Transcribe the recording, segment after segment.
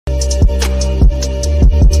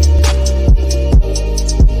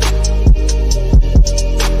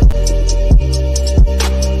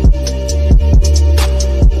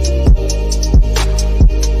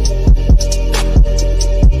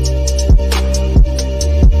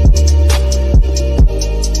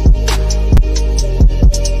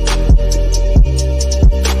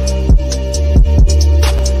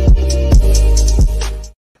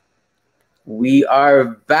are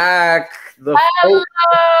back. Hello.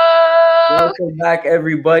 Welcome back,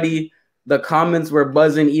 everybody. The comments were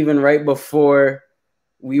buzzing even right before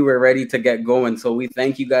we were ready to get going. So we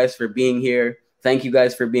thank you guys for being here. Thank you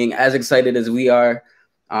guys for being as excited as we are.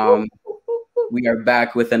 We are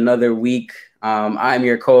back with another week. I'm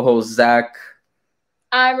your co-host, Zach.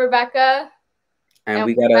 I'm Rebecca. And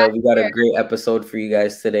we got a great episode for you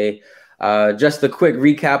guys today. Just a quick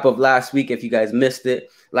recap of last week, if you guys missed it.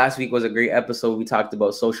 Last week was a great episode. We talked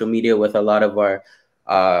about social media with a lot of our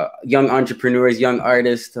young entrepreneurs, young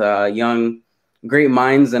artists, young great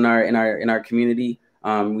minds in our community.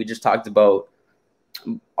 We just talked about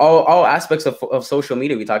all aspects of social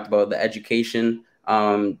media. We talked about the education,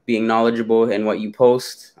 being knowledgeable in what you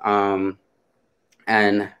post, and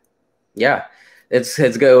yeah. It's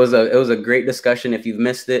good. It was a great discussion. If you've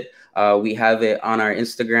missed it, we have it on our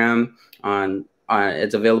Instagram. On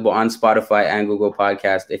it's available on Spotify and Google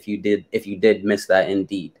Podcast. If you did miss that,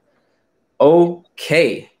 indeed.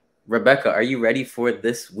 Okay, Rebecca, are you ready for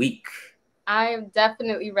this week? I am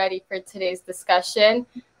definitely ready for today's discussion.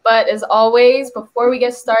 But as always, before we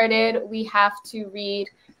get started, we have to read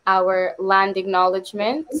our land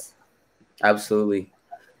acknowledgement. Absolutely.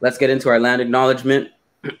 Let's get into our land acknowledgement.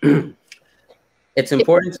 It's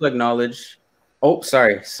important to acknowledge. Oh,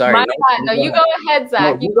 sorry. No, you go ahead,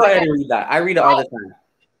 Zach. No, you go ahead and read that. I read it all the time.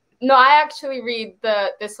 No, I actually read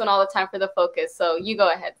this one all the time for the focus. So you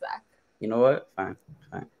go ahead, Zach. You know what? Fine.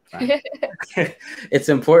 It's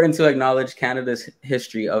important to acknowledge Canada's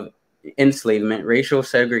history of enslavement, racial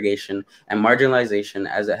segregation, and marginalization,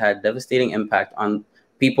 as it had devastating impact on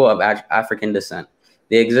people of African descent.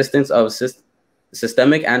 The existence of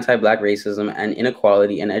systemic anti-Black racism and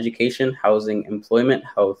inequality in education, housing, employment,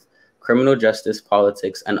 health, criminal justice,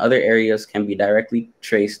 politics, and other areas can be directly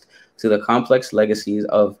traced to the complex legacies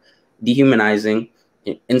of dehumanizing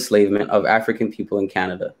enslavement of African people in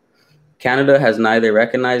Canada. Canada has neither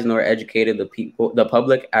recognized nor educated the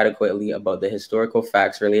public adequately about the historical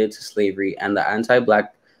facts related to slavery and the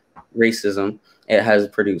anti-Black racism it has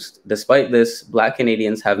produced. Despite this, Black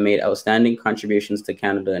Canadians have made outstanding contributions to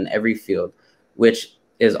Canada in every field, which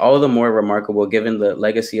is all the more remarkable given the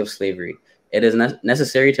legacy of slavery. It is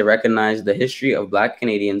necessary to recognize the history of Black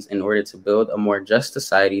Canadians in order to build a more just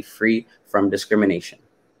society free from discrimination.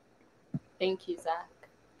 Thank you, Zach.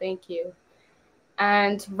 Thank you.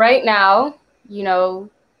 And right now,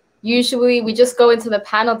 usually we just go into the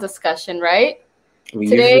panel discussion, right?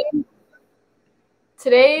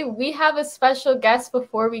 Today we have a special guest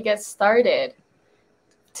before we get started.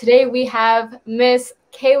 Today we have Miss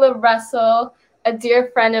Kayla Russell, a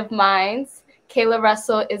dear friend of mine. Kayla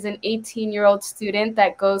Russell is an 18-year-old student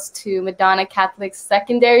that goes to Madonna Catholic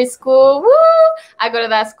Secondary School. Woo! I go to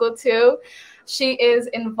that school too. She is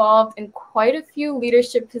involved in quite a few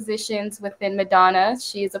leadership positions within Madonna.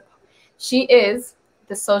 She is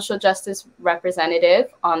the social justice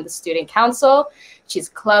representative on the student council. She's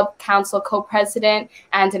club council co-president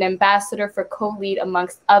and an ambassador for co-lead,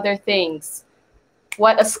 amongst other things.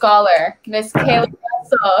 What a scholar, Miss Kayla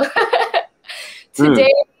Russell.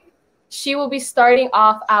 Today, she will be starting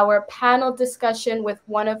off our panel discussion with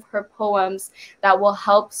one of her poems that will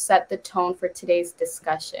help set the tone for today's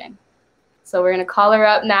discussion. So we're going to call her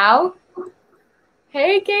up now.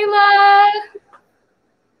 Hey, Kayla.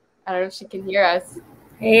 I don't know if she can hear us.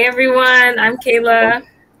 Hey, everyone. I'm Kayla.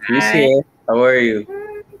 Hi. How are you?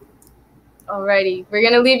 Alrighty. We're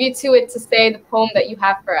going to leave you to it to say the poem that you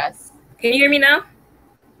have for us. Can you hear me now?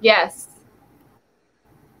 Yes.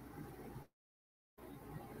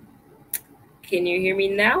 Can you hear me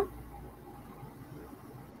now?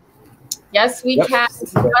 Yes, we can.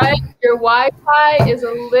 But your Wi-Fi is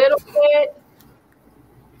a little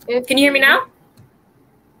bit. Can you hear me now?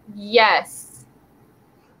 Yes.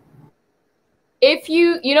 If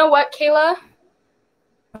you know what, Kayla?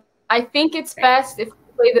 I think it's best if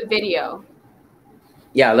we play the video.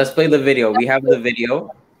 Yeah, let's play the video. We have the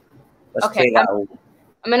video. Let's play that one.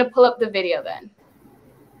 I'm going to pull up the video then.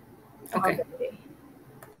 Okay.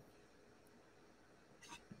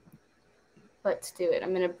 Let's do it.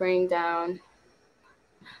 I'm going to bring down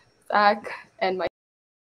Zach and my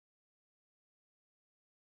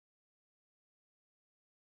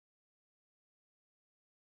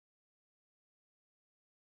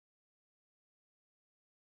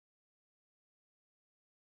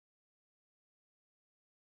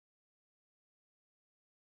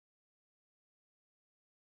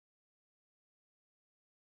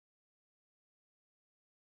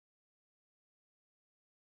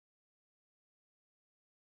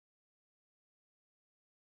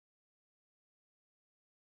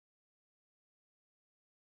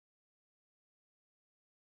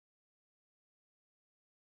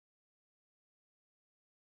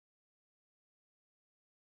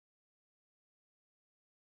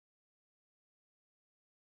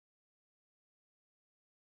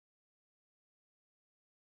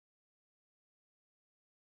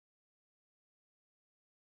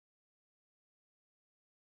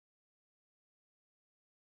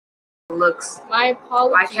looks? My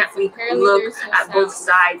apologies. Why can't we Apparently look there's no at both sound.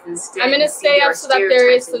 sides instead? I'm gonna and see stay there up are so that there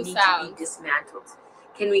is stereotypes that some need sound. to be dismantled?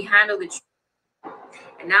 Can we handle the truth?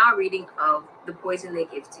 And now a reading of The Poison They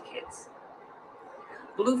Give to Kids.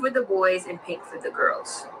 Blue for the boys and pink for the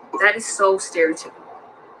girls. That is so stereotypical.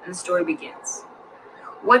 And the story begins.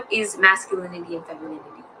 What is masculinity and femininity?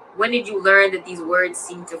 When did you learn that these words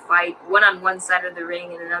seem to fight, one on one side of the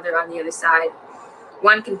ring and another on the other side?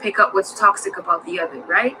 One can pick up what's toxic about the other,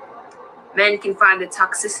 right? Men can find the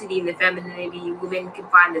toxicity in the femininity, women can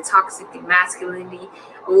find the toxic in masculinity,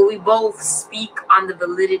 or will we both speak on the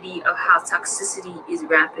validity of how toxicity is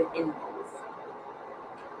rampant in both?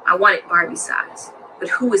 I want it Barbie size, but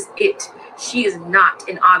who is it? She is not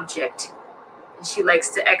an object. And she likes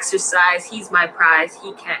to exercise. He's my prize.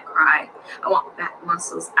 He can't cry. I want back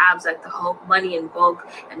muscles, abs like the Hulk, money in bulk,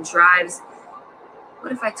 and drives.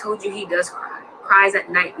 What if I told you he does cry? Cries at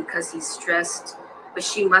night because he's stressed, but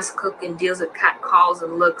she must cook and deals with cat calls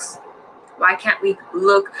and looks. Why can't we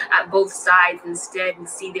look at both sides instead and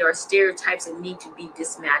see there are stereotypes that need to be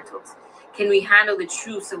dismantled? Can we handle the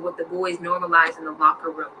truths of what the boys normalize in the locker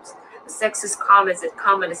rooms? The sexist comments that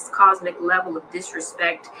come at a cosmic level of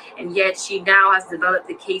disrespect, and yet she now has developed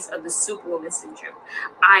the case of the superwoman syndrome.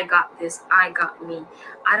 I got this, I got me.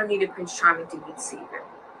 I don't need a Prince Charming to be savior.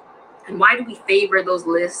 And why do we favor those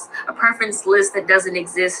lists? A preference list that doesn't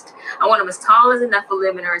exist. I want him as tall as a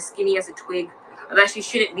Nephilim or as skinny as a twig. Or that she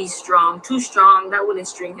shouldn't be strong. Too strong, that wouldn't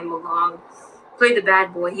string him along. Play the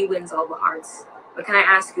bad boy, he wins all the hearts. But can I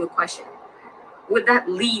ask you a question? Would that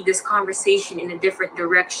lead this conversation in a different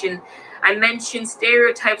direction? I mentioned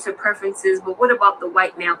stereotypes or preferences, but what about the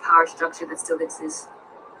white male power structure that still exists?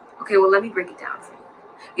 Okay, well, let me break it down for you.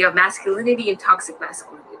 You have masculinity and toxic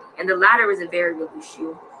masculinity, and the latter is a very real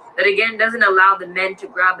issue that again doesn't allow the men to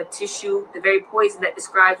grab a tissue, the very poison that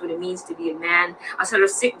describes what it means to be a man, a sort of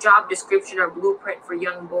sick job description or blueprint for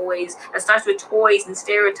young boys that starts with toys and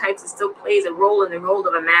stereotypes and still plays a role in the role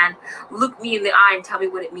of a man. Look me in the eye and tell me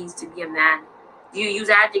what it means to be a man. Do you use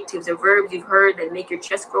adjectives or verbs you've heard that make your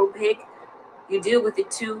chest grow big? You deal with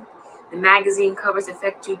it too. The magazine covers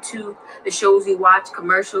affect you too. The shows you watch,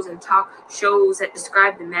 commercials and talk shows that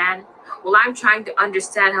describe the man. Well, I'm trying to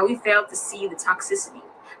understand how we failed to see the toxicity.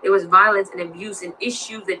 There was violence and abuse and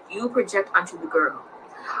issues that you project onto the girl.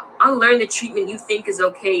 Unlearn the treatment you think is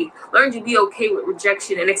okay. Learn to be okay with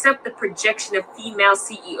rejection and accept the projection of female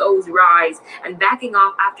CEOs' rise and backing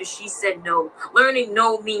off after she said no. Learning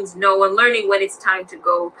no means no and learning when it's time to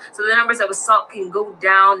go. So the numbers of assault can go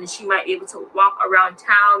down and she might be able to walk around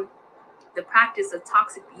town. The practice of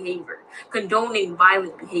toxic behavior, condoning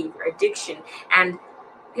violent behavior, addiction, and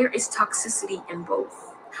there is toxicity in both.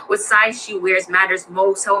 What size she wears matters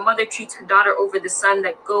most. How a mother treats her daughter over the son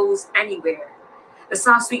that goes anywhere. The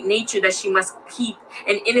soft, sweet nature that she must keep,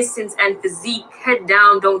 and innocence and physique, head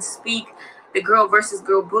down, don't speak. The girl versus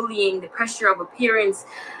girl bullying, the pressure of appearance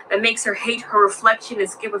that makes her hate her reflection and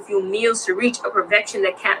skip a few meals to reach a perfection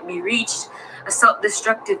that can't be reached. A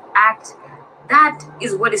self-destructive act. That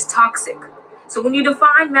is what is toxic. So when you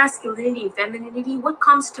define masculinity and femininity, what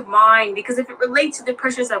comes to mind? Because if it relates to the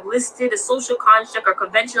pressures I've listed, a social construct or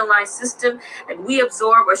conventionalized system that we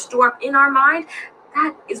absorb or store up in our mind,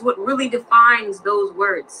 that is what really defines those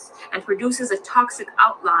words and produces a toxic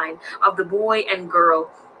outline of the boy and girl.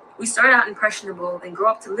 We start out impressionable and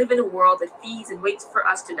grow up to live in a world that feeds and waits for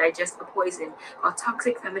us to digest the poison called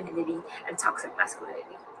toxic femininity and toxic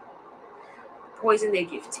masculinity. Poison they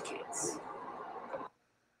give to kids.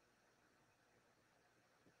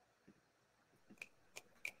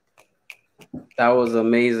 That was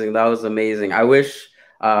amazing. That was amazing. I wish,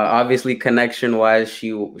 obviously, connection-wise,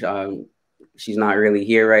 she's not really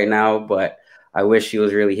here right now, but I wish she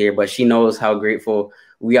was really here. But she knows how grateful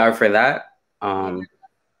we are for that.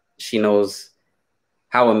 She knows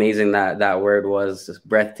how amazing that word was, just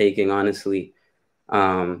breathtaking, honestly.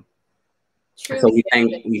 So we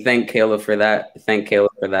thank Kayla for that. Thank Kayla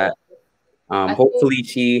for that. Hopefully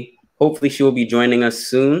she will be joining us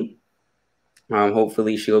soon.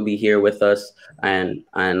 Hopefully she'll be here with us and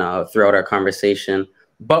throughout our conversation.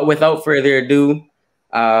 But without further ado,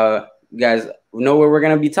 guys know what we're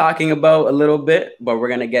going to be talking about a little bit, but we're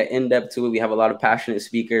going to get in depth to it. We have a lot of passionate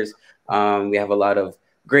speakers. We have a lot of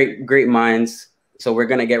great minds. So we're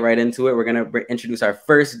going to get right into it. We're going to introduce our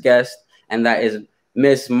first guest, and that is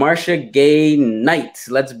Miss Marsha-Gaye Knight.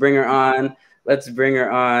 Let's bring her on.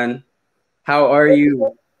 How are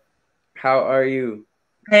you?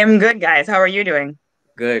 I am good, guys. How are you doing?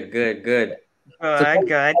 Good. Good.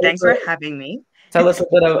 Thanks for having me. Tell us a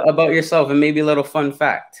bit about yourself and maybe a little fun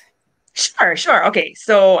fact. Sure. Okay,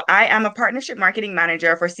 so I am a partnership marketing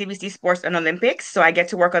manager for CBC Sports and Olympics. So I get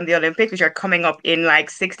to work on the Olympics, which are coming up in like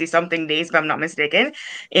 60 something days, if I'm not mistaken,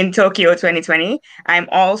 in Tokyo 2020. I'm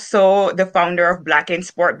also the founder of Black in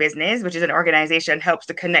Sport Business, which is an organization that helps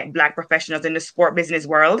to connect Black professionals in the sport business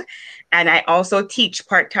world. And I also teach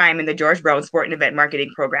part-time in the George Brown Sport and Event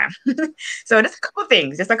Marketing Program. So just a couple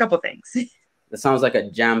things. That sounds like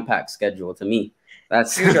a jam-packed schedule to me.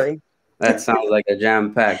 That's Usually. that sounds like a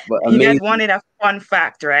jam-packed, but You guys amazing. wanted a fun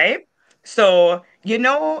fact, right? So, you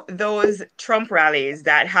know those Trump rallies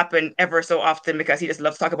that happen ever so often because he just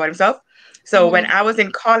loves to talk about himself? So, when I was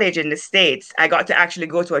in college in the States, I got to actually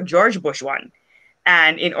go to a George Bush one.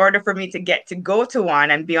 And in order for me to get to go to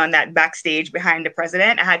one and be on that backstage behind the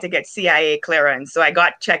president, I had to get CIA clearance. So, I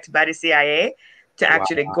got checked by the CIA to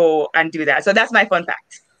actually go and do that. So, that's my fun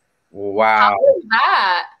fact. Wow. How was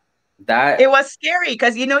that? That It was scary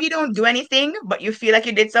because you don't do anything, but you feel like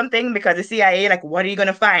you did something because the CIA, like, what are you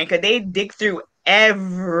gonna find? Because they dig through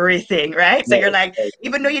everything, right? So you're like,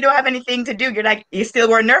 even though you don't have anything to do, you're like, you still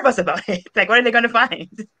were nervous about it. Like, what are they gonna find?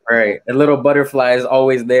 right. A little butterfly is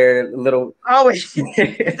always there. Little Always,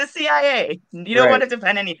 it's the CIA. You don't want it to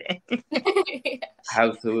find anything.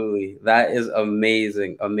 Absolutely. That is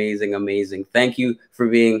amazing. Amazing. Thank you for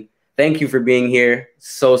being here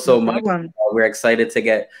so much. We're excited to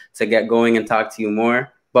get going and talk to you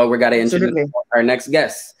more. But we gotta introduce our next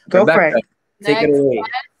guest. Go Rebecca, for it. Take it away.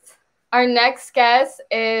 Our next guest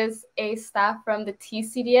is a staff from the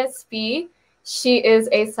TCDSB. She is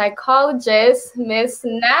a psychologist, Miss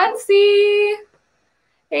Nancy.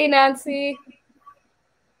 Hey, Nancy.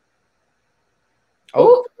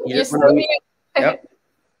 Oh, you're still Yep.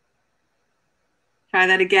 Try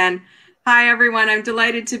that again. Hi, everyone. I'm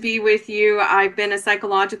delighted to be with you. I've been a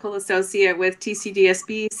psychological associate with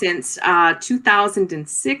TCDSB since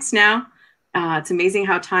 2006 now. It's amazing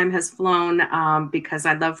how time has flown because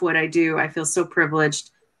I love what I do. I feel so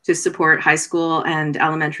privileged to support high school and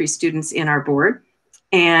elementary students in our board.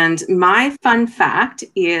 And my fun fact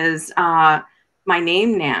is my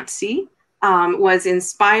name, Nancy, was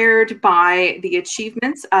inspired by the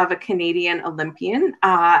achievements of a Canadian Olympian,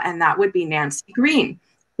 and that would be Nancy Green,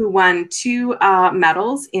 who won 2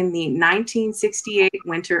 medals in the 1968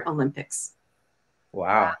 Winter Olympics.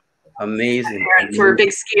 Wow. Amazing. My parents were big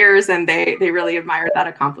skiers, and they really admired that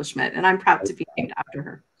accomplishment, and I'm proud to be named after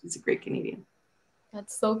her. She's a great Canadian.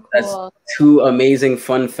 That's so cool. That's 2 amazing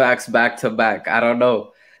fun facts back to back. I don't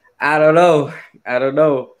know.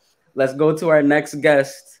 Let's go to our next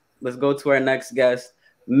guest. Mr.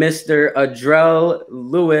 Adelle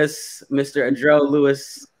Lewis.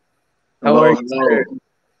 How are you, sir?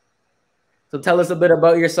 So tell us a bit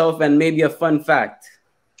about yourself and maybe a fun fact.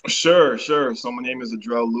 Sure. So my name is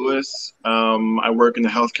Adelle Lewis. I work in the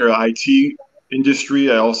healthcare IT industry.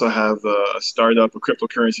 I also have a startup, a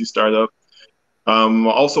cryptocurrency startup.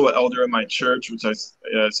 Also an elder in my church, which I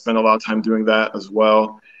spend a lot of time doing that as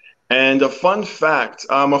well. And a fun fact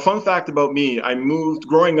about me,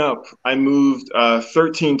 growing up, I moved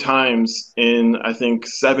 13 times in, I think,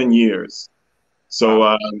 7 years.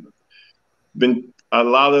 So been a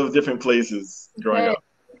lot of different places growing up.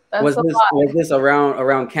 Was this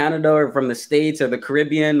around Canada or from the States or the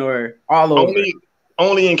Caribbean or all over?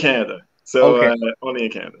 Only in Canada. So only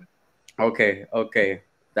in Canada. Okay.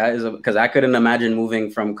 That is because I couldn't imagine moving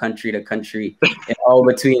from country to country in all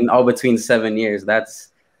between 7 years. That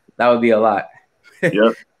would be a lot.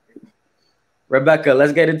 Yep. Rebecca,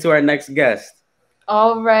 let's get into our next guest.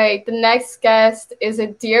 All right. The next guest is a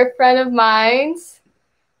dear friend of mine,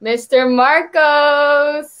 Mr.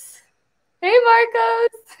 Marcos. Hey,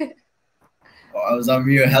 Marcos. I was on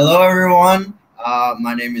mute. Hello, everyone.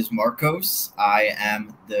 My name is Marcos. I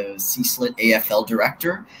am the CSLIT AFL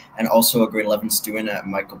director and also a grade 11 student at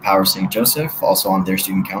Michael Power St. Joseph, also on their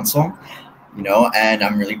student council. And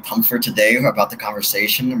I'm really pumped for today about the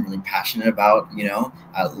conversation. I'm really passionate about,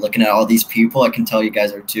 looking at all these people. I can tell you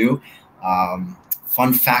guys are too.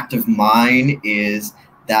 Fun fact of mine is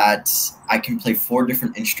that I can play 4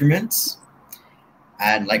 different instruments,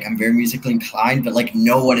 and I'm very musically inclined, but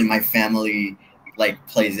no one in my family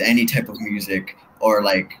plays any type of music or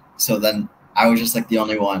so then I was just the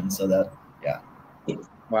only one. So that, yeah.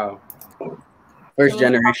 Wow. First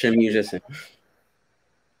generation musician.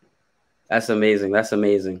 That's amazing.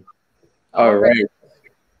 All right.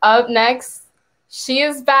 Up next, she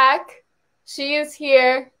is back. She is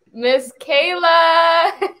here. Miss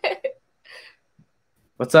Kayla.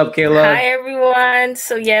 What's up, Kayla? Hi, everyone.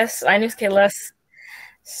 So yes, my name is Kayla.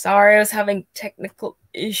 Sorry, I was having technical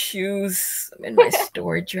issues. I'm in my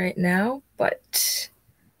storage right now, but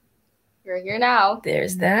you're here now.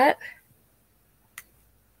 There's that.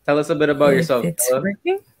 Tell us a bit about If yourself. it's Kayla.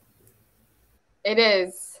 working. It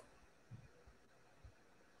is.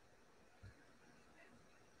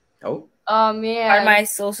 Oh, Oh Part of man. my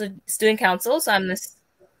social student council, so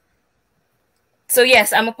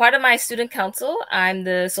yes, I'm a part of my student council. I'm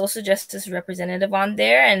the social justice representative on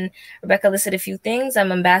there, and Rebecca listed a few things.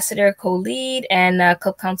 I'm ambassador, co-lead, and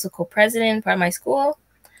club council co-president, part of my school.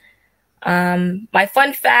 My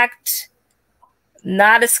fun fact,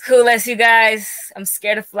 not as cool as you guys. I'm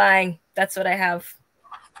scared of flying. That's what I have.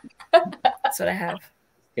 That's what I have.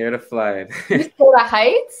 scared of flying. You scared of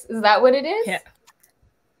heights? Is that what it is? Yeah.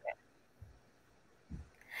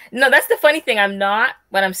 No, that's the funny thing. I'm not,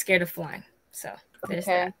 but I'm scared of flying. So there's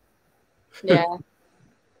that. Yeah.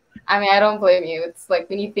 I mean, I don't blame you. It's like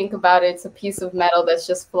when you think about it, it's a piece of metal that's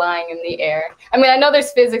just flying in the air. I mean, I know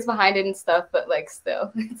there's physics behind it and stuff, but like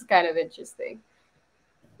still, it's kind of interesting.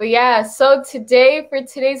 But yeah, so today, for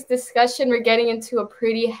today's discussion, we're getting into a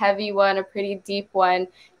pretty heavy one, a pretty deep one,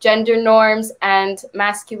 gender norms and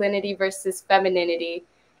masculinity versus femininity.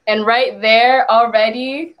 And right there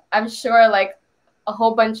already, I'm sure like a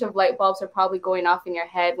whole bunch of light bulbs are probably going off in your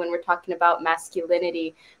head when we're talking about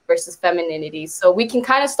masculinity versus femininity. So we can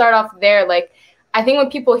kind of start off there. Like, I think when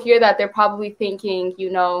people hear that, they're probably thinking,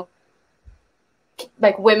 you know,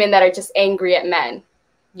 like women that are just angry at men.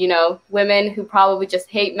 You know, women who probably just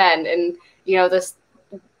hate men and, you know, this,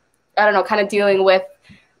 I don't know, kind of dealing with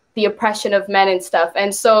the oppression of men and stuff.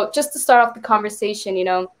 And so just to start off the conversation, you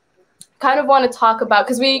know, kind of want to talk about,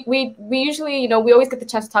 because we usually, you know, we always get the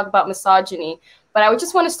chance to talk about misogyny, but I would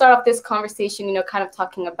just want to start off this conversation, you know, kind of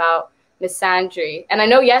talking about misandry. And I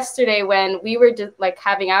know yesterday when we were just like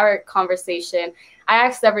having our conversation, I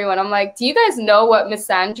asked everyone, I'm like, do you guys know what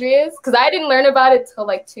misandry is? Because I didn't learn about it till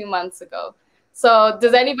like 2 months ago. So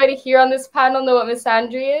does anybody here on this panel know what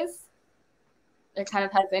misandry is? Or kind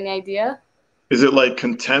of has any idea? Is it like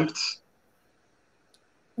contempt?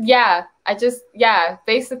 Yeah,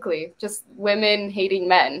 basically just women hating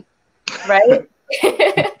men, right?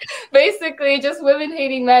 Basically just women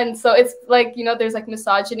hating men. So it's like, you know, there's like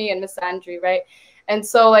misogyny and misandry, right? And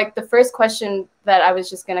so like the first question that I was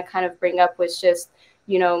just going to kind of bring up was just,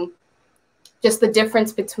 you know, just the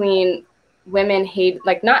difference between women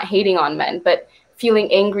not hating on men, but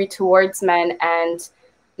feeling angry towards men and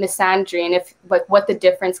misandry, and if like what the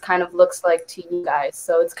difference kind of looks like to you guys.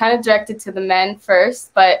 So it's kind of directed to the men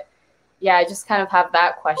first, but yeah, I just kind of have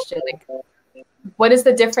that question. Like, what does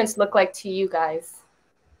the difference look like to you guys?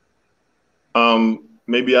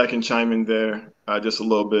 Maybe I can chime in there just a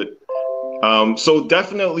little bit. So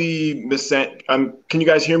definitely can you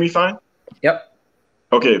guys hear me fine? Yep.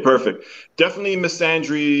 Okay, perfect. Definitely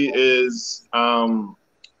misandry is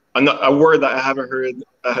a word that I haven't heard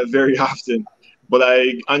very often, but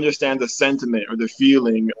I understand the sentiment or the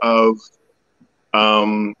feeling of,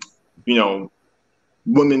 you know,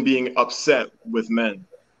 women being upset with men.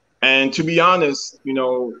 And to be honest, you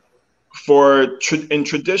know, in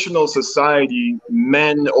traditional society,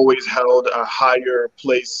 men always held a higher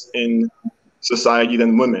place in society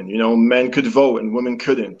than women. You know, men could vote and women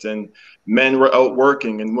couldn't, and men were out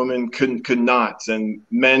working and women could not, and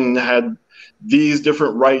men had these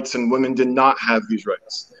different rights and women did not have these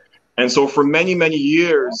rights. And so for many, many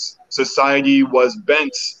years, society was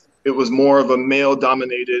bent. It was more of a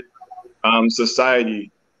male-dominated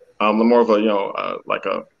society, more of a, you know, like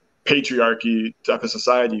a patriarchy type of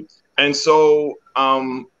society. And so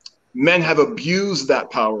men have abused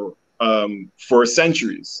that power for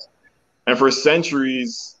centuries. And for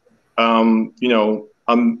centuries, you know,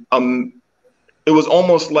 it was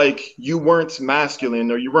almost like you weren't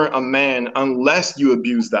masculine or you weren't a man unless you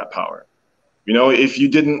abused that power. You know, if you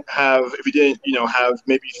didn't, you know, have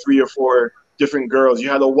maybe 3 or 4 different girls, you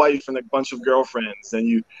had a wife and a bunch of girlfriends, and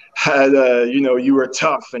you had, you know, you were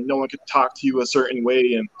tough and no one could talk to you a certain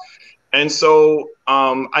way. And so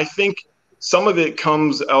I think some of it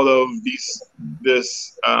comes out of this,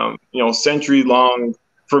 you know, century-long,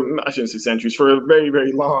 I shouldn't say centuries, for a very,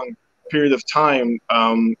 very long period of time,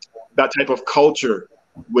 that type of culture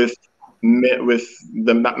with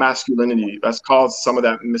the masculinity that's caused some of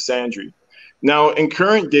that misandry. Now, in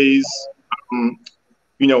current days,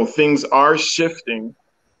 you know, things are shifting,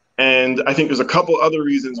 and I think there's a couple other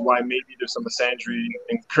reasons why maybe there's some misandry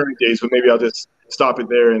in current days, but maybe I'll just stop it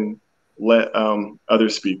there and let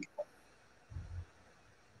others speak.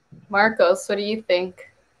 Marcos, what do you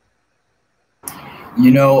think?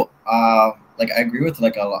 You know, like I agree with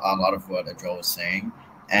like a lot of what Adelle was saying,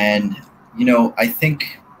 and you know, I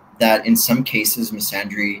think that in some cases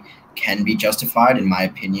misandry can be justified. In my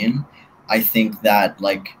opinion, I think that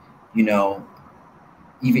like, you know,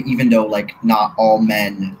 even though like not all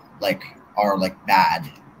men like are like bad,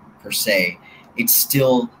 per se. It's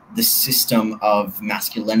still the system of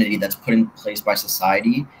masculinity that's put in place by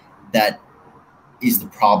society that is the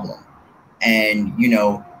problem. And, you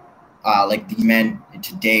know, like these men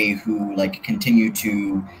today who like continue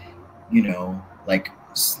to, you know, like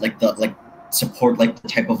support like the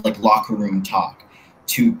type of like locker room talk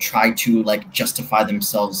to try to like justify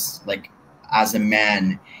themselves like as a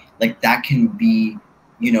man, like that can be,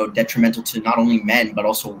 you know, detrimental to not only men but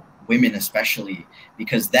also women especially,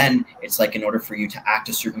 because then it's like in order for you to act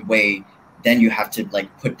a certain way, then you have to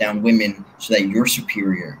like put down women so that you're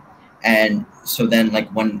superior. And so then like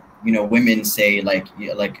when, you know, women say like, you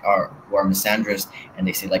know, like who are misandrous and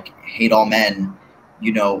they say like hate all men,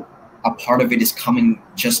 you know, a part of it is coming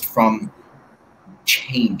just from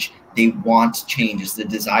change. They want change. It's the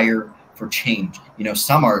desire for change. You know,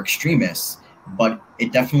 some are extremists, but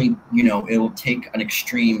it definitely, you know, it will take an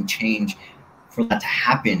extreme change for that to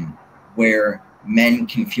happen, where men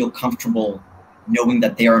can feel comfortable knowing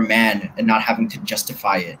that they are a man and not having to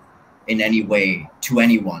justify it in any way to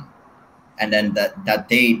anyone. And then that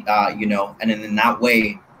they, you know, and then in that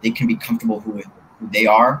way, they can be comfortable who they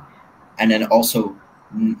are, and then also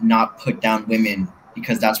not put down women,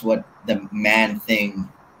 because that's what the man thing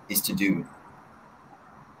is to do.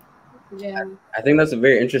 Yeah, I think that's a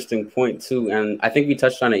very interesting point too, and I think we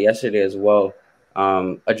touched on it yesterday as well.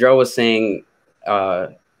 Adelle was saying,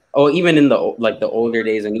 even in the older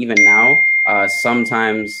days and even now,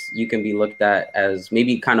 sometimes you can be looked at as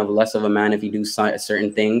maybe kind of less of a man if you do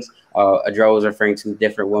certain things. Adelle was referring to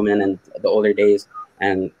different women in the older days,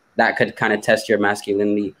 and that could kind of test your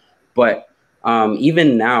masculinity. But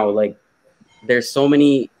even now, like there's so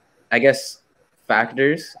many, I guess,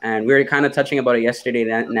 factors, and we were kind of touching about it yesterday,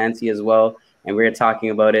 Nancy, as well, and we were talking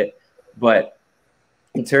about it. But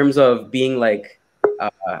in terms of being like,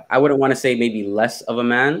 I wouldn't want to say maybe less of a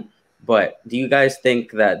man, but do you guys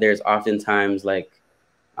think that there's oftentimes like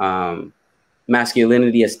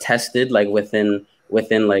masculinity is tested like within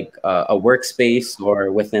like a workspace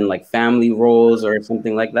or within like family roles or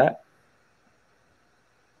something like that?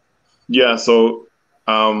 Yeah, so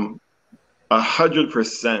 100%.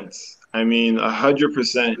 I mean,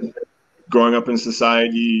 100%. Growing up in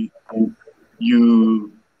society,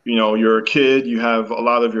 you know, you're a kid, you have a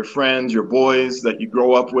lot of your friends, your boys that you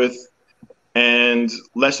grow up with, and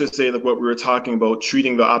let's just say like what we were talking about,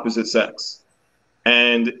 treating the opposite sex.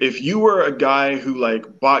 And if you were a guy who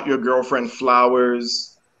like bought your girlfriend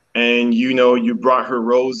flowers, and you know, you brought her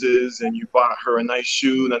roses and you bought her a nice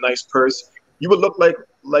shoe and a nice purse, you would look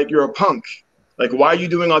like you're a punk. Like, why are you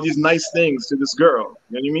doing all these nice things to this girl?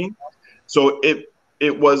 You know what I mean? So it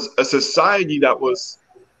was a society that was,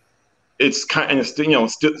 it's kind of, you know,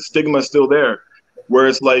 stigma is still there, where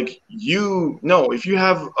it's like, you know, if you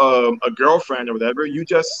have a girlfriend or whatever, you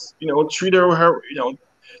just, you know, treat her, you know,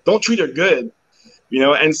 don't treat her good, you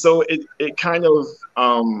know. And so it kind of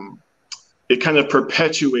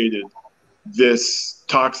perpetuated this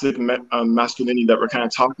toxic masculinity that we're kind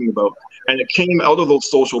of talking about, and it came out of those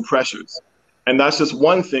social pressures. And that's just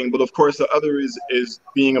one thing, but of course the other is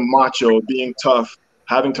being a macho, being tough,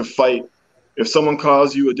 having to fight. If someone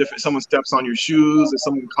calls you someone steps on your shoes, if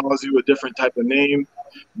someone calls you a different type of name,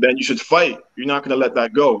 then you should fight. You're not going to let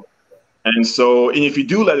that go. And so, and if you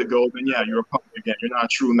do let it go, then yeah, you're a punk again. You're not a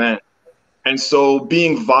true man. And so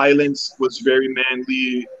being violent was very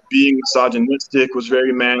manly. Being misogynistic was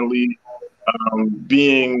very manly.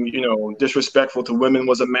 Being, you know, disrespectful to women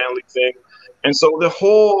was a manly thing. And so the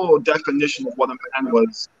whole definition of what a man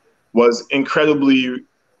was incredibly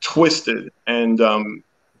twisted and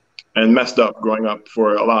messed up growing up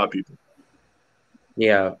for a lot of people.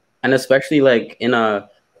 Yeah, and especially like in a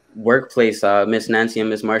workplace, Miss Nancy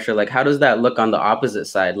and Miss Marsha, like how does that look on the opposite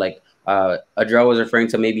side? Like Adelle was referring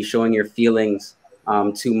to maybe showing your feelings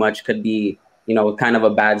too much could be, you know, kind of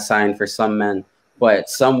a bad sign for some men, but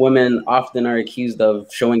some women often are accused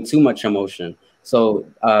of showing too much emotion. So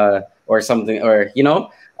or something, or you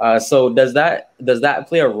know, so does that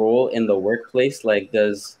play a role in the workplace? Like,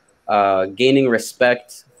 does gaining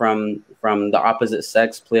respect from the opposite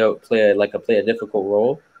sex play a difficult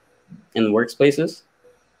role in workspaces?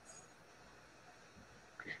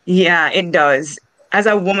 Yeah, it does. As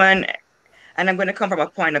a woman, and I'm going to come from a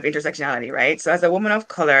point of intersectionality, right? So as a woman of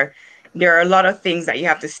color, there are a lot of things that you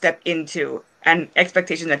have to step into and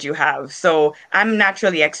expectations that you have. So I'm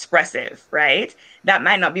naturally expressive, right? That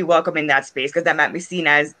might not be welcome in that space because that might be seen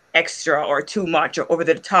as extra or too much or over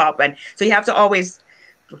the top. And so you have to always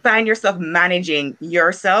find yourself managing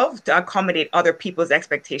yourself to accommodate other people's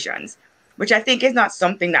expectations, which I think is not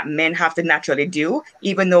something that men have to naturally do,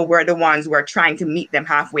 even though we're the ones who are trying to meet them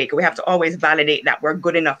halfway. We have to always validate that we're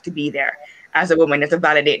good enough to be there. as a woman to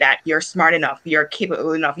validate that you're smart enough, you're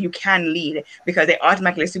capable enough, you can lead, because they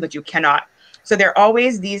automatically assume that you cannot. So there are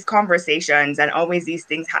always these conversations and always these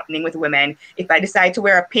things happening with women. If I decide to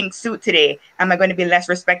wear a pink suit today, am I going to be less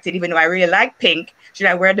respected even though I really like pink? Should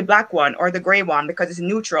I wear the black one or the gray one because it's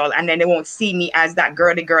neutral, and then they won't see me as that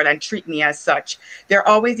girly girl and treat me as such? There are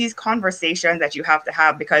always these conversations that you have to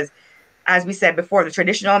have, because as we said before, the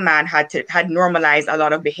traditional man had normalized a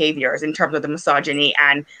lot of behaviors in terms of the misogyny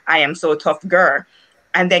and I am so tough girl.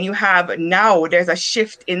 And then you have now there's a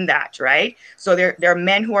shift in that, right? So there are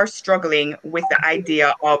men who are struggling with the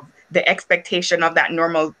idea of the expectation of that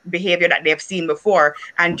normal behavior that they've seen before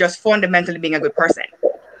and just fundamentally being a good person.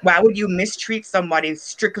 Why would you mistreat somebody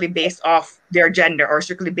strictly based off their gender or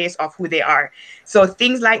strictly based off who they are? So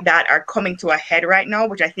things like that are coming to a head right now,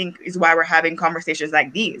 which I think is why we're having conversations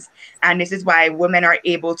like these. And this is why women are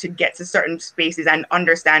able to get to certain spaces and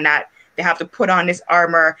understand that they have to put on this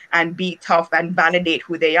armor and be tough and validate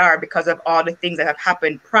who they are because of all the things that have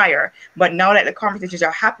happened prior. But now that the conversations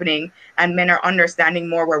are happening and men are understanding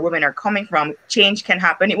more where women are coming from, change can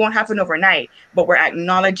happen. It won't happen overnight, but we're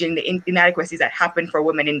acknowledging the inadequacies that happen for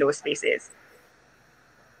women in those spaces.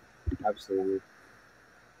 Absolutely.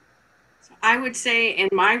 I would say in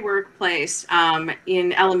my workplace,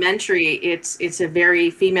 in elementary, it's a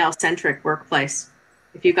very female-centric workplace.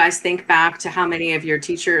 If you guys think back to how many of your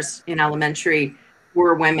teachers in elementary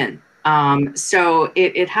were women. So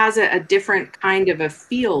it has a different kind of a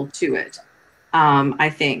feel to it, I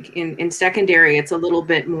think. In secondary, it's a little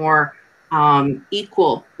bit more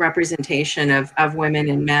equal representation of women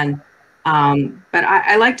and men. But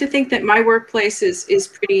I like to think that my workplace is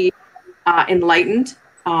pretty enlightened.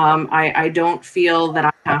 I don't feel that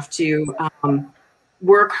I have to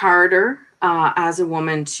work harder as a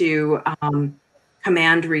woman to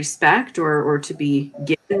command respect or to be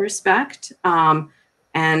given respect. And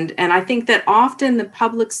I think that often the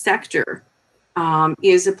public sector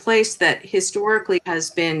is a place that historically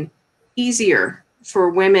has been easier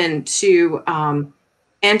for women to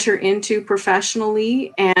enter into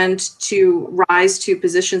professionally and to rise to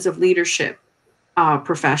positions of leadership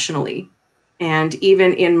professionally. And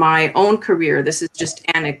even in my own career, this is just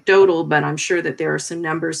anecdotal, but I'm sure that there are some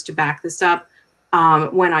numbers to back this up.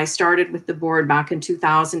 When I started with the board back in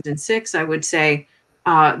 2006, I would say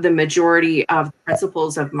the majority of the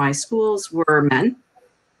principals of my schools were men.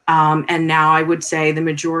 And now I would say the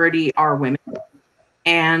majority are women.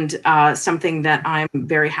 And something that I'm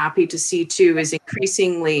very happy to see too is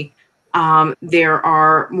increasingly there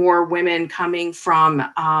are more women coming from,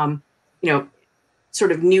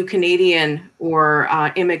 sort of new Canadian or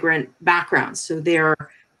immigrant backgrounds. So there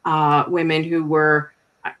are women who were,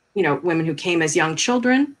 women who came as young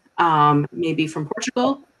children, maybe from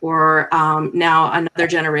Portugal, or now another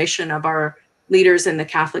generation of our leaders in the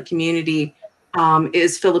Catholic community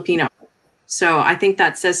is Filipino. So I think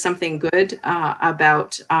that says something good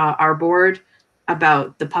about our board,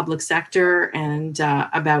 about the public sector, and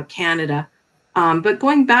about Canada. But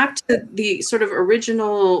going back to the sort of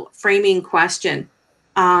original framing question,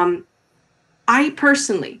 I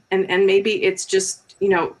personally, and maybe it's just,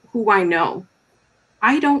 who I know,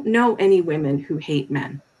 I don't know any women who hate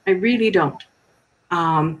men. I really don't.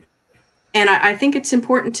 And I think it's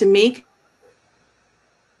important to make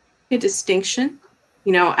a distinction,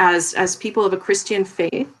 as people of a Christian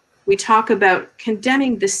faith, we talk about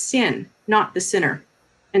condemning the sin, not the sinner.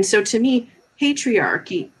 And so to me,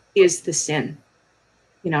 patriarchy is the sin.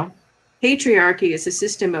 Patriarchy is a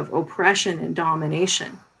system of oppression and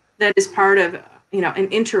domination that is part of, an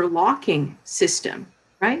interlocking system,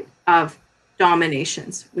 right, of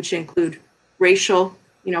dominations, which include racial,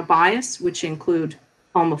 bias, which include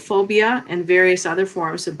homophobia and various other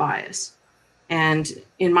forms of bias. And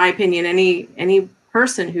in my opinion, any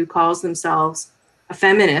person who calls themselves a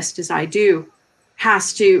feminist, as I do,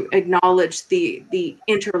 has to acknowledge the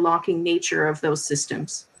interlocking nature of those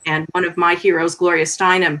systems. And one of my heroes, Gloria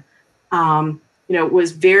Steinem,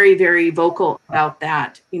 was very, very vocal about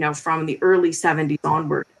that, from the early 70s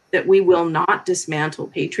onward, that we will not dismantle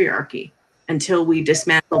patriarchy until we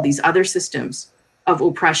dismantle these other systems of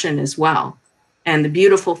oppression as well. And the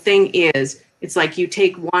beautiful thing is, it's like you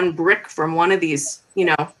take one brick from one of these,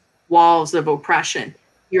 walls of oppression,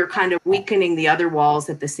 you're kind of weakening the other walls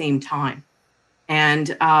at the same time.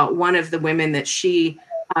 And one of the women that she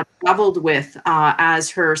traveled with as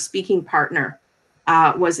her speaking partner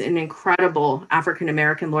was an incredible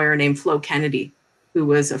African-American lawyer named Flo Kennedy, who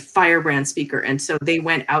was a firebrand speaker. And so they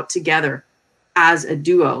went out together as a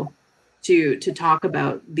duo to talk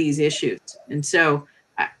about these issues. And so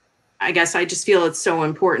I guess I just feel it's so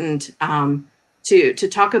important to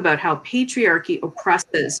talk about how patriarchy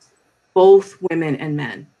oppresses both women and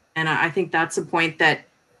men. And I think that's a point that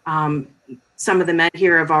some of the men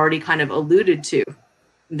here have already kind of alluded to,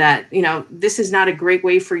 that, you know, this is not a great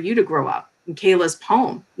way for you to grow up. In Kayla's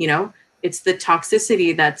poem, you know, it's the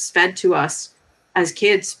toxicity that's fed to us as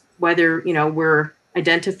kids, whether, you know, we're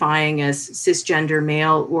identifying as cisgender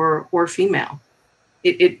male or female.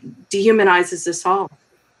 It dehumanizes us all.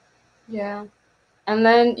 Yeah. And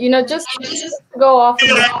then, you know, just to go off of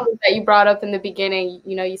the point that you brought up in the beginning,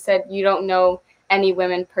 you know, you said you don't know any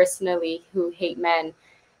women personally who hate men.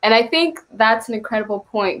 And I think that's an incredible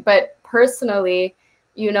point. But personally,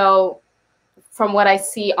 you know, from what I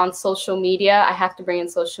see on social media, I have to bring in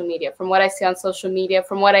social media. From what I see on social media,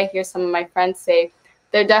 from what I hear some of my friends say,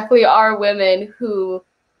 there definitely are women who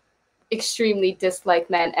extremely dislike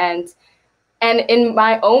men. And in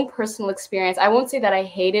my own personal experience, I won't say that I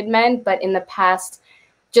hated men, but in the past,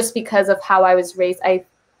 just because of how I was raised, I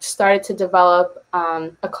started to develop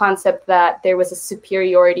a concept that there was a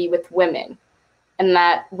superiority with women, and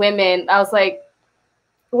that women, I was like,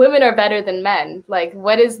 women are better than men. Like,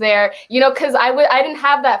 what is there, you know, because I didn't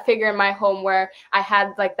have that figure in my home where I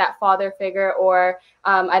had like that father figure, or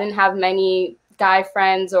I didn't have many guy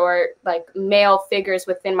friends or like male figures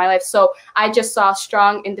within my life. So I just saw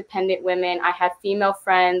strong, independent women. I had female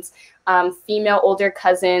friends, female older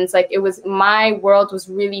cousins. Like, it was, my world was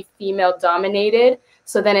really female dominated.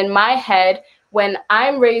 So then in my head, when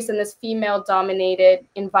I'm raised in this female dominated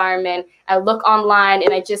environment, I look online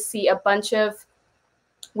and I just see a bunch of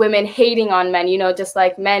women hating on men, you know, just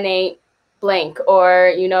like men ain't blank,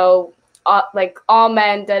 or, you know, like all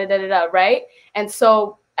men, da da da da, right? And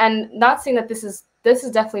so, and not saying that this is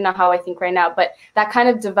definitely not how I think right now, but that kind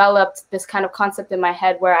of developed this kind of concept in my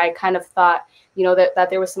head where I kind of thought, you know, that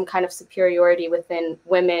there was some kind of superiority within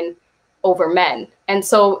women over men. And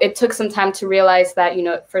so it took some time to realize that, you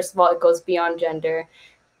know, first of all, it goes beyond gender.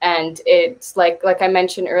 And it's like I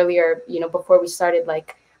mentioned earlier, you know, before we started,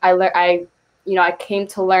 like I came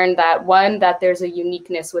to learn that, one, that there's a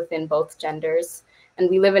uniqueness within both genders. And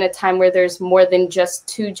we live in a time where there's more than just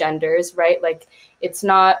two genders, right? Like, it's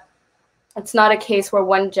not a case where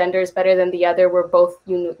one gender is better than the other. We're both,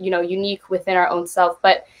 you know, unique within our own self.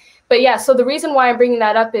 But yeah, so the reason why I'm bringing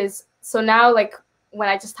that up is, so now, like, when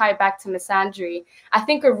I just tie it back to misandry, I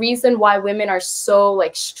think a reason why women are so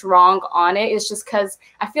like strong on it is just because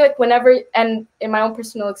I feel like whenever, and in my own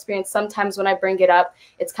personal experience, sometimes when I bring it up,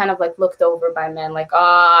 it's kind of like looked over by men, like,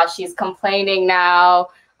 she's complaining now.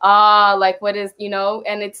 Like, what is, you know,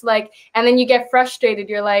 and it's like, and then you get frustrated.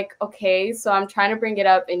 You're like, okay, so I'm trying to bring it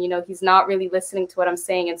up and, you know, he's not really listening to what I'm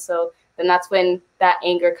saying. And so then that's when that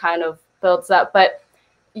anger kind of builds up. But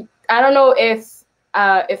I don't know if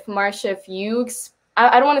Marsha, if you,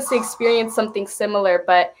 I don't want to say experience something similar,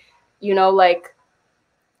 but, you know, like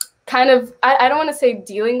kind of, I don't want to say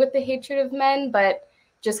dealing with the hatred of men, but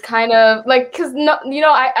just kind of like, because, no, you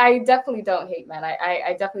know, I definitely don't hate men.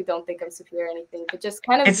 I definitely don't think I'm superior or anything, but just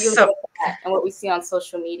kind of dealing with that and what we see on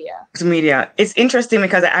social media. It's interesting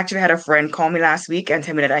because I actually had a friend call me last week and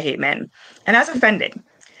tell me that I hate men. And I was offended.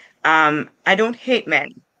 I don't hate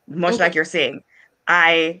men, much like you're saying.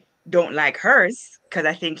 I don't like hers because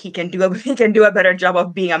I think he can do a better job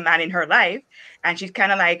of being a man in her life. And she's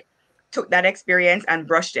kind of like took that experience and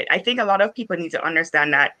brushed it. I think a lot of people need to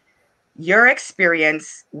understand that your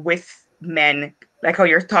experience with men, like how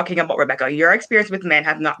you're talking about, Rebecca, your experience with men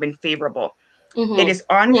have not been favorable. It is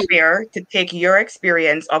unfair to take your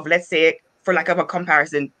experience of, let's say, for lack of a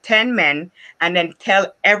comparison, 10 men, and then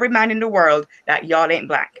tell every man in the world that y'all ain't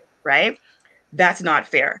black, right? That's not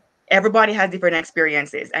fair. Everybody has different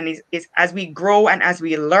experiences. And it's as we grow and as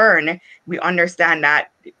we learn, we understand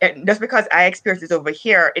that just because I experience this over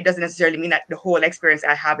here, it doesn't necessarily mean that the whole experience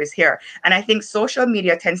I have is here. And I think social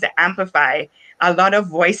media tends to amplify a lot of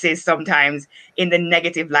voices sometimes in the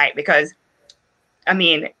negative light, because, I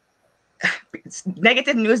mean,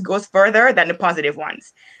 negative news goes further than the positive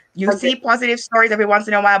ones. You see positive stories every once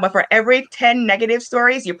in a while, but for every 10 negative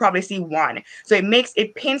stories, you probably see one. So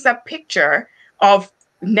it paints a picture of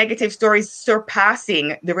negative stories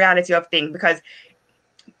surpassing the reality of things, because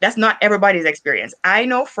that's not everybody's experience. I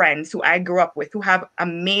know friends who I grew up with who have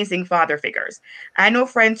amazing father figures. I know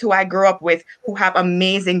friends who I grew up with who have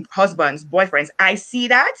amazing husbands, boyfriends. I see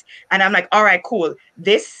that and I'm like, all right, cool.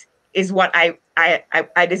 This is what I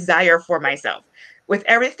desire for myself. With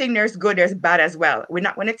everything, there's good, there's bad as well. We're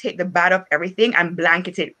not going to take the bad of everything and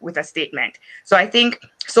blanket it with a statement. So I think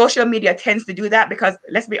social media tends to do that because,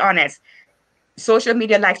 let's be honest, social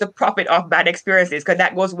media likes to profit off bad experiences because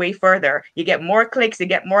that goes way further. You get more clicks, you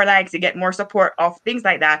get more likes, you get more support of things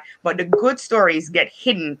like that. But the good stories get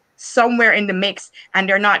hidden somewhere in the mix and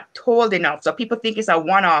they're not told enough. So people think it's a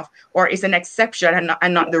one-off or it's an exception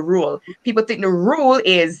and not the rule. People think the rule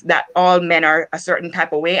is that all men are a certain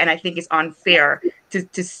type of way. And I think it's unfair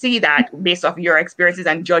to see that based off your experiences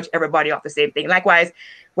and judge everybody off the same thing. Likewise,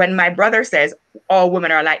 when my brother says all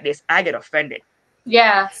women are like this, I get offended.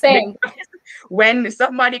 Yeah, same. When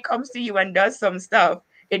somebody comes to you and does some stuff,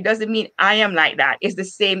 it doesn't mean I am like that. It's the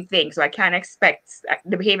same thing. So I can't expect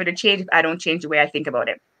the behavior to change if I don't change the way I think about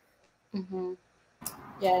it. Mm-hmm.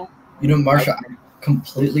 Yeah. You know, Marsha, I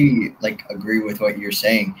completely like agree with what you're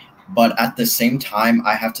saying, but at the same time,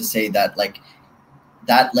 I have to say that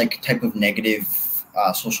that type of negative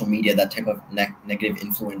social media, that type of negative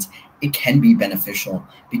influence, it can be beneficial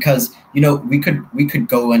because, you know, we could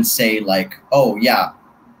go and say like, oh yeah,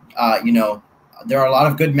 you know, there are a lot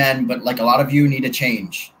of good men, but like a lot of you need to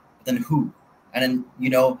change. But then who? And then, you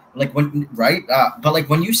know, like when, right? But like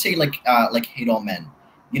when you say like hate all men,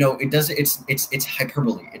 you know, it's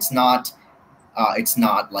hyperbole. It's not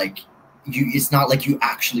like you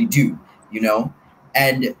actually do, you know?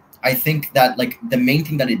 And I think that like the main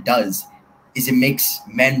thing that it does is it makes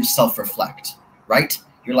men self-reflect, right?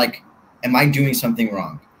 You're like, am I doing something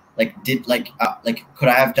wrong? Like, could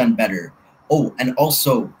I have done better? Oh, and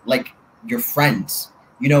also like your friends,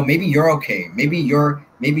 you know, maybe you're okay. Maybe your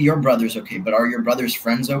brother's okay, but are your brother's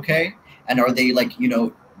friends okay? And are they like, you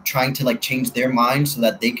know, trying to like change their mind so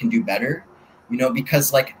that they can do better? You know,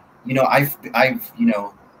 because like, you know, I've you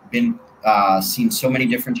know, been seen so many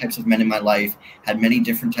different types of men in my life, had many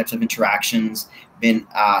different types of interactions, been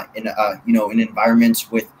in you know, in environments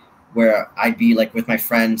where I'd be like with my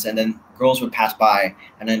friends and then girls would pass by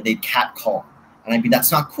and then they'd catcall and I'd be,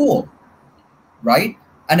 that's not cool, right?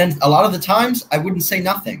 And then a lot of the times I wouldn't say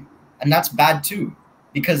nothing, and that's bad too,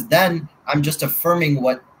 because then I'm just affirming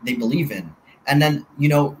what they believe in. And then, you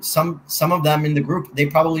know, some of them in the group, they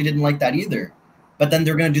probably didn't like that either, but then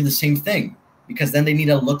they're going to do the same thing because then they need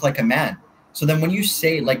to look like a man. So then when you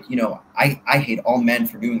say like, you know, I hate all men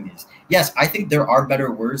for doing this. Yes, I think there are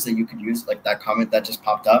better words that you could use, like that comment that just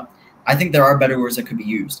popped up. I think there are better words that could be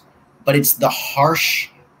used, but it's the harsh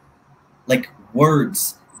like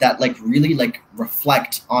words that like really like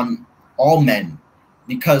reflect on all men,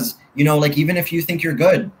 because, you know, like even if you think you're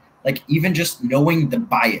good, like even just knowing the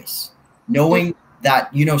bias, knowing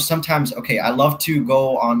that, you know, sometimes, okay, I love to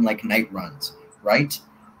go on like night runs, right?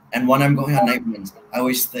 And when I'm going on night runs, I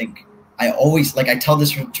always like, I tell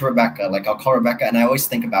this to Rebecca, like I'll call Rebecca and I always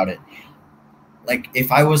think about it. Like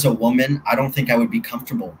if I was a woman, I don't think I would be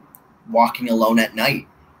comfortable walking alone at night.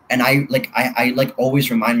 And I like always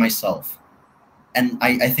remind myself, and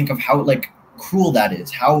I think of how like cruel that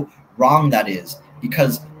is, how wrong that is,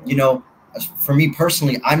 because, you know, for me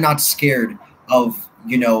personally, I'm not scared of,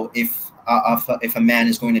 you know, if a man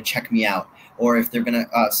is going to check me out or if they're gonna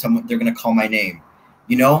they're gonna call my name,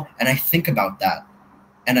 you know. And I think about that,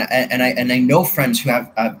 and I know friends who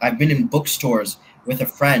have I've been in bookstores with a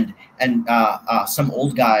friend, and some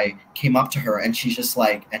old guy came up to her and she's just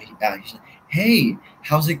like, and he's like, hey,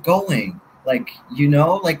 how's it going? Like, you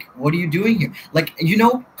know, like, what are you doing here? Like, you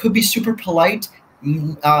know, could be super polite.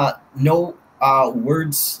 No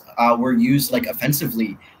words were used like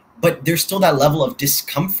offensively, but there's still that level of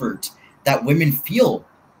discomfort that women feel,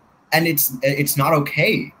 and it's not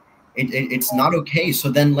okay. It's not okay. So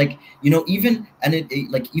then, like, you know, even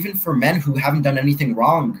like even for men who haven't done anything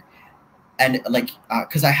wrong, and like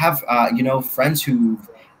because I have you know, friends who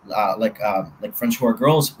like friends who are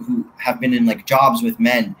girls who have been in like jobs with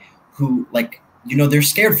men who, like, you know, they're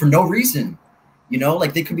scared for no reason, you know,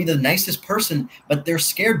 like they could be the nicest person, but they're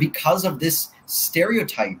scared because of this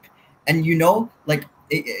stereotype. And, you know, like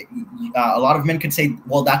a lot of men could say,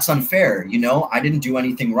 well, that's unfair, you know, I didn't do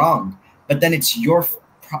anything wrong. But then it's your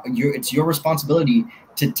responsibility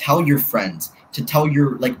to tell your friends, to tell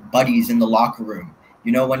your like buddies in the locker room,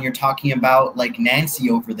 you know, when you're talking about like Nancy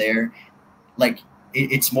over there, like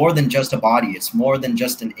it's more than just a body, it's more than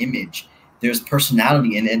just an image. There's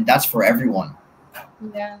personality, and that's for everyone.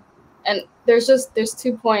 Yeah. And there's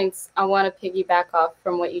 2 points I want to piggyback off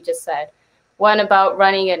from what you just said. One about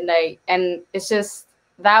running at night. And it's just,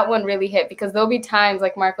 that one really hit, because there'll be times,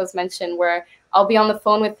 like Marcos mentioned, where I'll be on the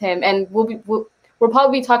phone with him and we'll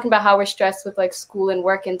probably be talking about how we're stressed with like school and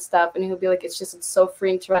work and stuff. And he'll be like, it's so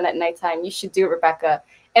freeing to run at nighttime. You should do it, Rebecca.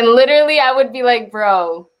 And literally I would be like,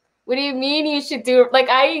 bro, what do you mean you should do it? Like,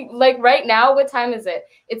 right now, what time is it?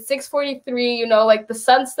 It's 6:43, you know, like the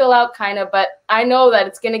sun's still out kind of, but I know that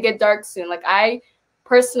it's going to get dark soon. Like I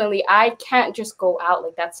personally, I can't just go out,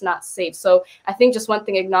 like that's not safe. So I think just one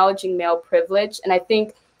thing, acknowledging male privilege. And I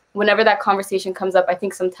think whenever that conversation comes up, I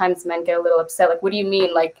think sometimes men get a little upset. Like, what do you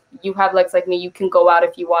mean? Like, you have legs like me, you can go out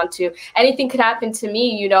if you want to. Anything could happen to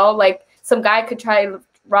me, you know, like some guy could try to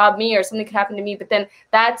rob me or something could happen to me. But then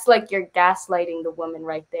that's like you're gaslighting the woman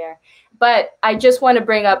right there. But I just want to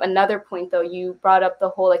bring up another point, though. You brought up the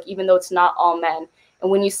whole, like, even though it's not all men.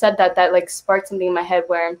 And when you said that, that like sparked something in my head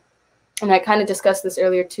where, and I kind of discussed this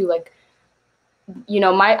earlier too, like, you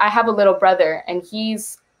know, I have a little brother and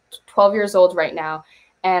he's 12 years old right now.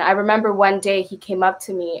 And I remember one day he came up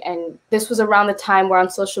to me, and this was around the time where on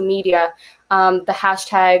social media, the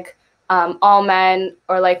hashtag all men,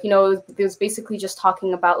 or like, you know, it was basically just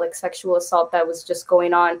talking about like sexual assault that was just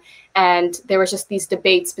going on. And there was just these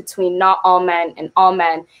debates between not all men and all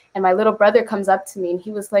men. And my little brother comes up to me and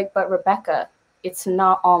he was like, but Rebecca, it's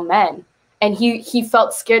not all men. And he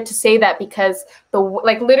felt scared to say that because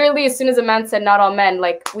like literally as soon as a man said not all men,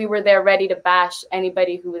 like we were there ready to bash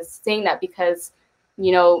anybody who was saying that, because,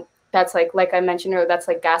 you know, that's like I mentioned earlier, that's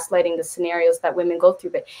like gaslighting the scenarios that women go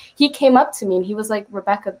through. But he came up to me and he was like,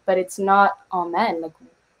 Rebecca, but it's not all men. Like,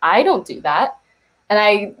 I don't do that.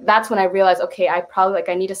 And that's when I realized, okay,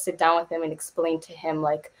 I need to sit down with him and explain to him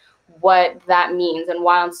like what that means and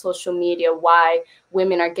why on social media, why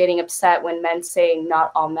women are getting upset when men say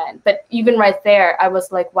not all men. But even right there, I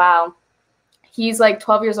was like, wow, he's like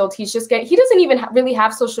 12 years old. He doesn't even really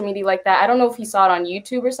have social media like that. I don't know if he saw it on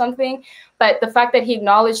YouTube or something, but the fact that he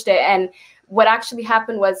acknowledged it. And what actually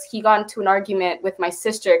happened was he got into an argument with my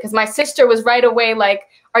sister, because my sister was right away like,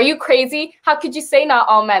 are you crazy? How could you say not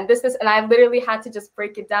all men? This. And I literally had to just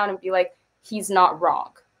break it down and be like, he's not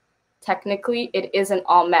wrong. Technically, it isn't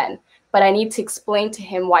all men, but I need to explain to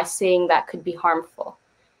him why saying that could be harmful.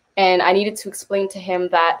 And I needed to explain to him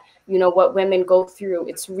that, you know, what women go through,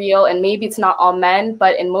 it's real. And maybe it's not all men,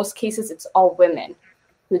 but in most cases, it's all women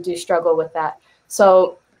who do struggle with that.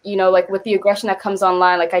 So, you know, like with the aggression that comes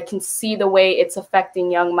online, like I can see the way it's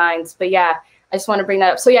affecting young minds. But yeah, I just want to bring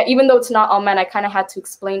that up. So yeah, even though it's not all men, I kind of had to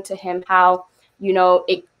explain to him how, you know,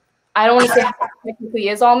 I don't want to say how it technically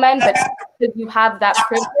is all men, but because you have that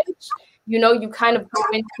privilege, you know, you kind of go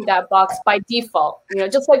into that box by default, you know,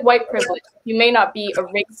 just like white privilege. You may not be a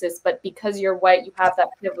racist, but because you're white, you have that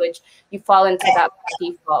privilege, you fall into that by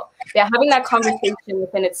default. Yeah, having that conversation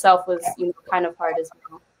within itself was, you know, kind of hard as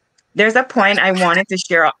well. There's a point I wanted to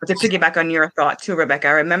share to piggyback on your thought too, Rebecca.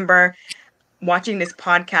 I remember watching this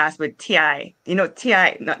podcast with T.I. You know,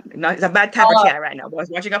 T.I., not it's a bad time for T.I. right now, but I was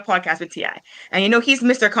watching a podcast with T.I. And, you know, he's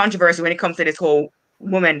Mr. Controversy when it comes to this whole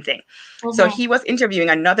woman thing. Mm-hmm. So he was interviewing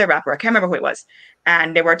another rapper. I can't remember who it was.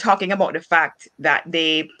 And they were talking about the fact that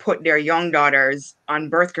they put their young daughters on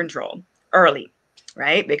birth control early,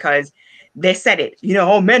 right? Because they said it, you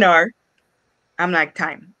know, oh, men are. I'm like,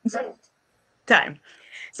 time.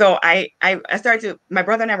 So I started to, my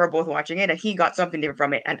brother and I were both watching it, and he got something different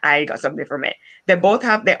from it, and I got something from it. They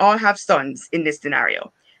all have sons in this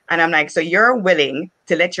scenario. And I'm like, so you're willing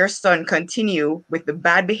to let your son continue with the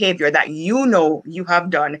bad behavior that you know you have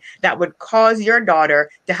done that would cause your daughter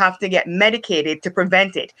to have to get medicated to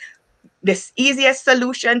prevent it. The easiest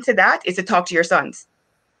solution to that is to talk to your sons.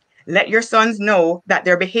 Let your sons know that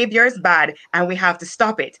their behavior is bad and we have to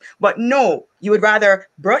stop it. But no, you would rather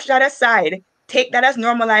brush that aside, take that as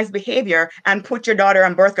normalized behavior, and put your daughter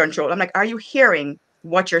on birth control. I'm like, are you hearing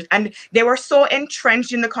what you're, and they were so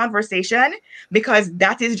entrenched in the conversation because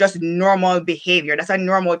that is just normal behavior. That's a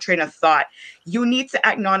normal train of thought. You need to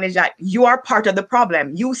acknowledge that you are part of the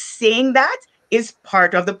problem. You saying that is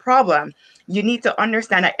part of the problem. You need to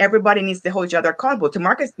understand that everybody needs to hold each other accountable. To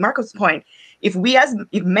Marcus' point, if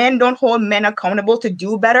men don't hold men accountable to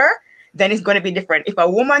do better, then it's going to be different. If a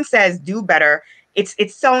woman says do better,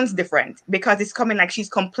 it sounds different because it's coming like she's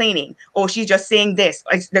complaining or she's just saying this.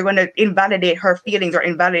 They're going to invalidate her feelings or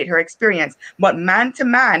invalidate her experience. But man to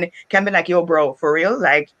man can be like, yo, bro, for real?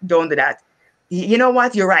 Like, don't do that. You know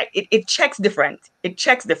what? You're right. It checks different. It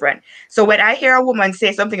checks different. So when I hear a woman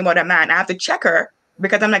say something about a man, I have to check her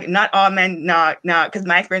because I'm like, not all men, no, because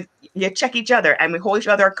my experience, you check each other and we hold each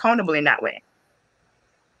other accountable in that way.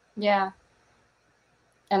 Yeah.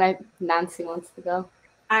 And Nancy wants to go.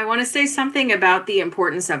 I want to say something about the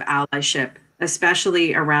importance of allyship,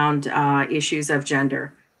 especially around issues of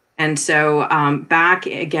gender. And so back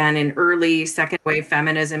again in early second wave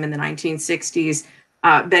feminism in the 1960s,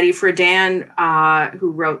 Betty Friedan,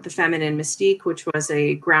 who wrote The Feminine Mystique, which was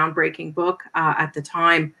a groundbreaking book at the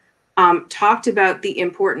time, talked about the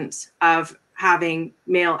importance of having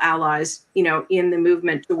male allies, you know, in the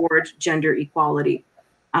movement towards gender equality.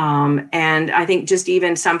 And I think just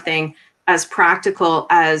even something as practical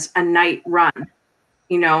as a night run,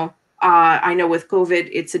 You know, I know with COVID,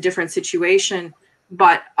 it's a different situation,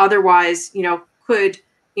 but otherwise, you know, could,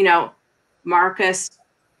 you know, Marcus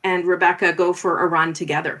and Rebecca go for a run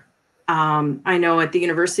together? I know at the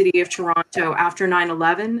University of Toronto after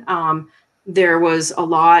 9/11, there was a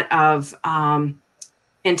lot of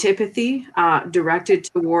antipathy directed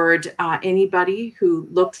toward anybody who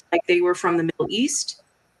looked like they were from the Middle East.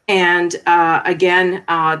 And again,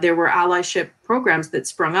 there were allyship programs that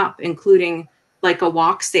sprung up, including like a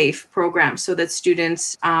Walk Safe program, so that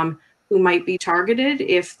students who might be targeted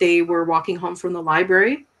if they were walking home from the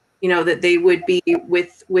library, you know, that they would be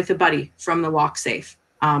with a buddy from the Walk Safe.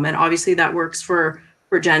 And obviously that works for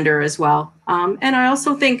gender as well. And I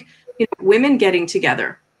also think, you know, women getting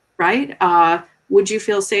together, right? Would you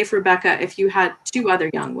feel safe, Rebecca, if you had 2 other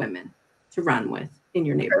young women to run with in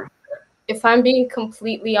your neighborhood? If I'm being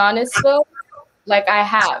completely honest, though, like I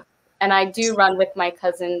have, and I do run with my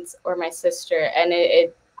cousins or my sister, and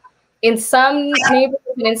it in some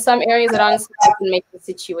neighborhoods and in some areas, it honestly doesn't make the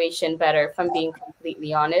situation better, if I'm being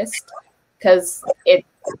completely honest, because it,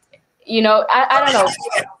 you know, I don't know.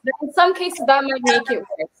 In some cases, that might make it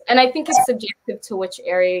worse, and I think it's subjective to which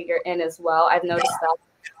area you're in as well. I've noticed that,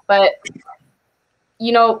 but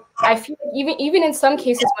you know, I feel even in some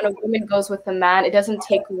cases when a woman goes with a man, it doesn't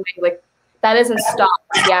take away, like, that doesn't stop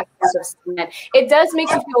the actions of some men. It does make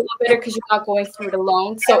you feel a little better because you're not going through it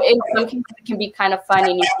alone. So in some cases, it can be kind of fun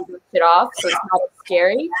and you can brush it off, so it's not as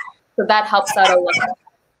scary. So that helps out a lot.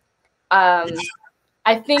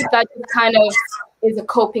 I think that kind of is a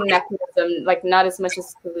coping mechanism, like not as much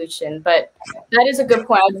as a solution. But that is a good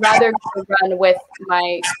point. I'd rather run with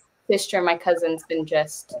my sister and my cousins than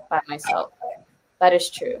just by myself. That is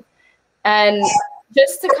true. And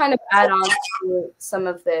just to kind of add on to some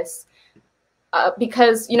of this,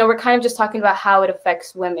 because, you know, we're kind of just talking about how it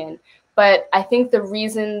affects women, but I think the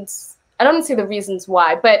reasons, I don't want to say the reasons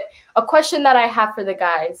why, but a question that I have for the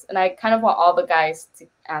guys, and I kind of want all the guys to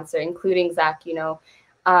answer, including Zach, you know,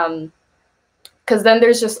 because then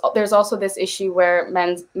there's also this issue where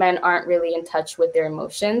men aren't really in touch with their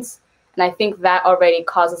emotions. And I think that already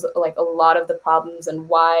causes like a lot of the problems, and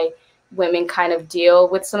why women kind of deal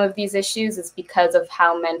with some of these issues is because of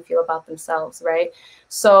how men feel about themselves, right?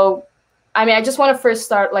 So I mean, I just want to first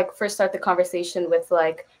start the conversation with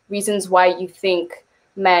like reasons why you think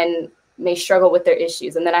men may struggle with their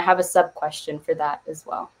issues. And then I have a sub question for that as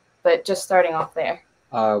well. But just starting off there.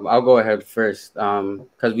 I'll go ahead first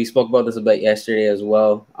because we spoke about this a bit yesterday as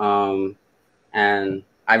well. And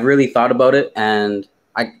I really thought about it, and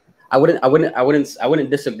I wouldn't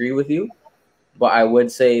disagree with you, but I would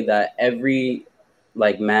say that every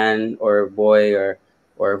like man or boy or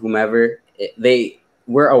whomever,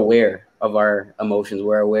 we're aware of our emotions.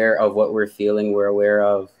 We're aware of what we're feeling. We're aware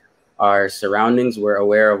of our surroundings. We're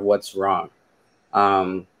aware of what's wrong.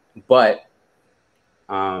 But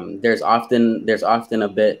there's often a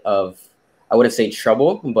bit of, I wouldn't say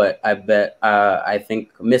trouble, but I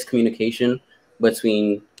think miscommunication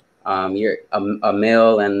between a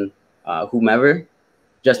male and whomever,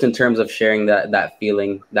 just in terms of sharing that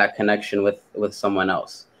feeling, that connection with someone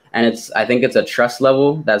else. And I think it's a trust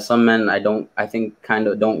level that some men I think kind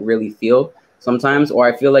of don't really feel sometimes, or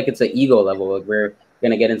I feel like it's an ego level. Like we're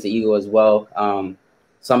gonna get into ego as well.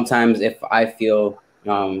 Sometimes if I feel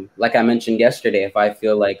like I mentioned yesterday, if I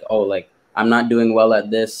feel like, oh, like I'm not doing well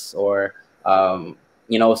at this, or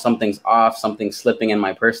you know, something's off, something's slipping in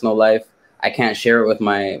my personal life, I can't share it with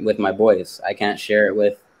my boys. I can't share it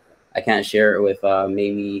with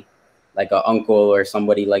maybe like an uncle or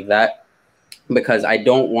somebody like that, because I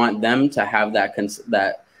don't want them to have that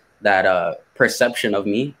perception of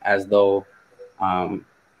me as though I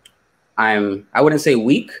wouldn't say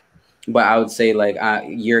weak, but I would say like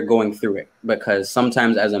you're going through it, because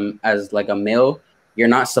sometimes as like a male, you're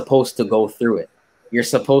not supposed to go through it. You're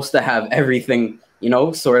supposed to have everything, you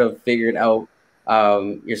know, sort of figured out.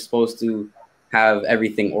 You're supposed to have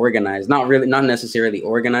everything organized, not necessarily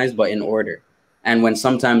organized, but in order. And when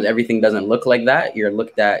sometimes everything doesn't look like that,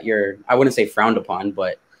 I wouldn't say frowned upon,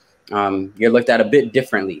 but you're looked at a bit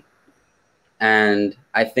differently. And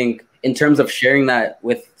I think in terms of sharing that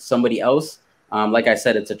with somebody else, like I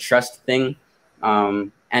said, it's a trust thing.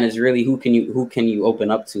 And it's really who can you open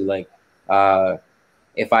up to? Like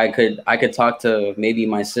if I could talk to maybe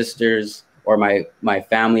my sisters or my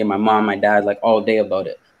family, or my mom, my dad, like all day about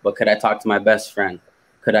it. But could I talk to my best friend?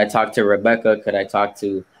 Could I talk to Rebecca? Could I talk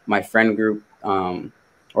to my friend group?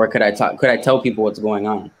 Or could I tell people what's going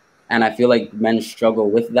on? And I feel like men struggle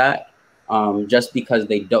with that just because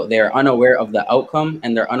they're unaware of the outcome,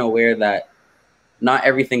 and they're unaware that not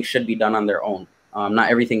everything should be done on their own. Not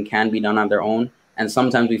everything can be done on their own. And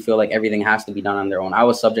sometimes we feel like everything has to be done on their own. I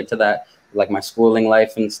was subject to that, like my schooling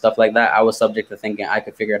life and stuff like that. I was subject to thinking I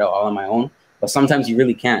could figure it out all on my own. But sometimes you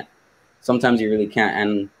really can't. Sometimes you really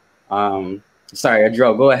can't. And sorry,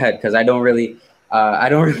 Adelle, go ahead, because I don't really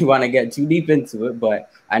want to get too deep into it,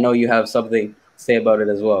 but I know you have something to say about it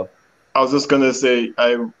as well. I was just gonna say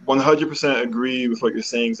I 100% agree with what you're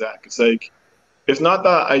saying, Zach. It's like, it's not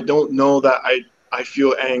that I don't know that I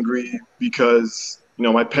feel angry because, you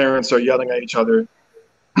know, my parents are yelling at each other.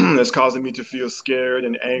 It's causing me to feel scared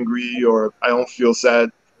and angry, or I don't feel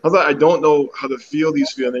sad. Not that I don't know how to feel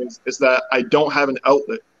these feelings. It's that I don't have an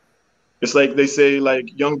outlet. It's like they say,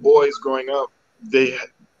 like, young boys growing up,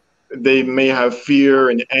 they may have fear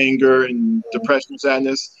and anger and depression,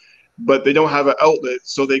 sadness, but they don't have an outlet,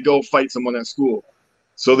 so they go fight someone at school.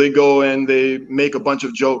 So they go and they make a bunch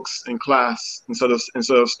of jokes in class instead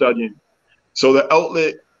of studying. So the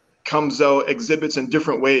outlet comes out, exhibits in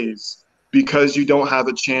different ways because you don't have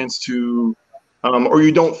a chance to, or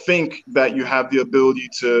you don't think that you have the ability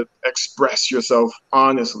to express yourself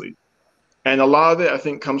honestly. And a lot of it, I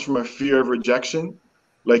think, comes from a fear of rejection.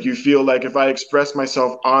 Like, you feel like if I express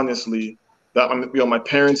myself honestly, that, you know,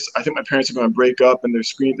 I think my parents are going to break up, and they're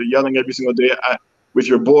yelling every single day with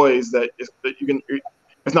your boys, that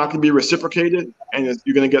it's not going to be reciprocated, and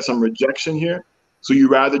you're going to get some rejection here. So you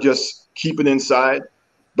rather just keep it inside,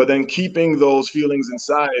 but then keeping those feelings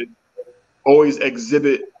inside always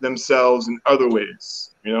exhibit themselves in other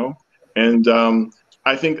ways, you know? And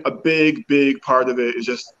I think a big part of it is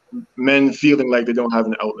just men feeling like they don't have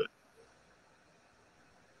an outlet.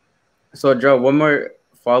 So, Joe, one more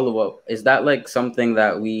follow-up. Is that like something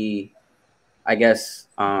that we, I guess,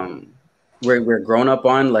 we're grown up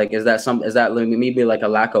on? Like, is that like maybe like a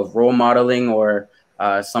lack of role modeling, or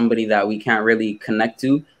somebody that we can't really connect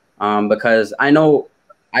to? Because I know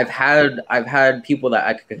I've had people that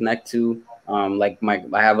I could connect to. Like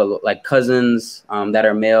I have like cousins that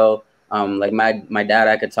are male. Like my dad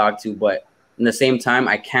I could talk to, but in the same time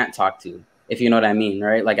I can't talk to, if you know what I mean,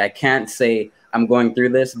 right? Like, I can't say I'm going through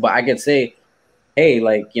this, but I could say, hey,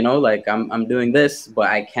 like, you know, like I'm doing this, but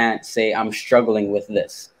I can't say I'm struggling with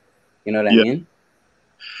this. You know what I mean?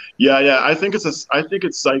 Yeah. I think it's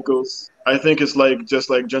cycles. I think it's like just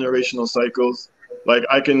like generational cycles. Like,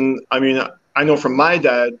 I know from my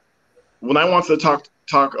dad, when I wanted to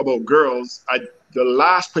talk about girls, the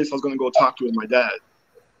last place I was going to go talk to was my dad.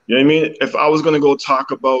 You know what I mean? If I was going to go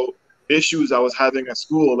talk about issues I was having at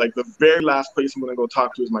school, like, the very last place I'm going to go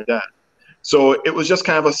talk to is my dad. So it was just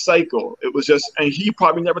kind of a cycle. It was just, and he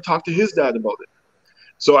probably never talked to his dad about it.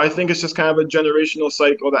 So I think it's just kind of a generational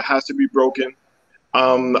cycle that has to be broken.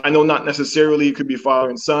 I know not necessarily it could be father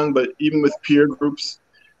and son, but even with peer groups,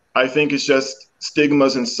 I think it's just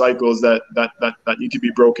stigmas and cycles that need to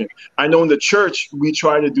be broken. I know in the church we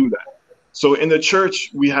try to do that. So in the church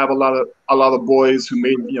we have a lot of boys who may,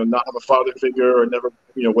 you know, not have a father figure or never,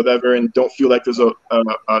 you know, whatever, and don't feel like there's a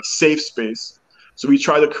safe space. So we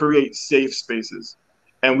try to create safe spaces,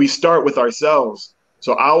 and we start with ourselves.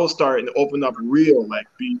 So I will start and open up real, like,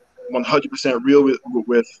 be 100% real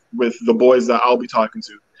with the boys that I'll be talking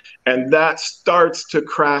to. And that starts to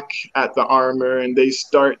crack at the armor, and they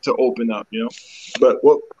start to open up, you know.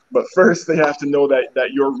 But first they have to know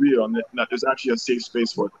that you're real and that there's actually a safe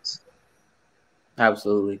space for this.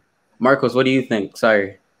 Absolutely. Marcos, what do you think?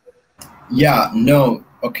 Sorry. Yeah, no.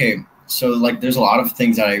 Okay. So, like, there's a lot of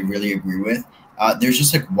things that I really agree with. There's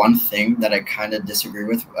just like one thing that I kind of disagree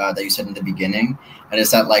with that you said in the beginning, and it's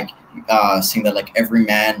that, like, saying that, like, every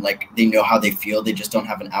man, like, they know how they feel, they just don't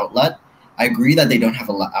have an outlet. I agree that they don't have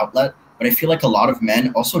an outlet, but I feel like a lot of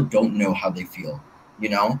men also don't know how they feel, you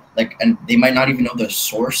know, like, and they might not even know the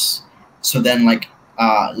source. So then, like,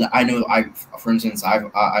 I know for instance,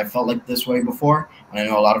 I felt like this way before, and I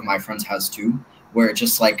know a lot of my friends has too, where it's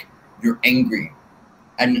just like you're angry,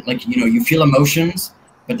 and, like, you know, you feel emotions,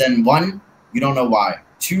 but then one, you don't know why.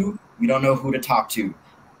 Two, you don't know who to talk to.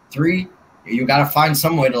 Three, you gotta find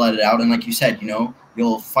some way to let it out. And like you said, you know,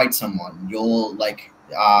 you'll fight someone. You'll, like,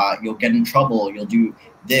 you'll get in trouble. You'll do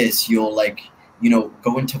this. You'll, like, you know,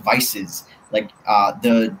 go into vices. Like,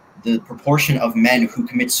 the proportion of men who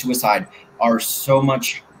commit suicide are so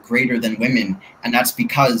much greater than women, and that's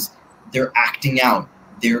because they're acting out.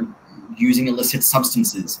 They're using illicit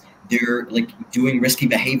substances. They're, like, doing risky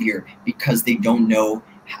behavior because they don't know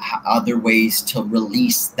other ways to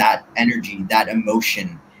release that energy, that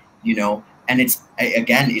emotion, you know. And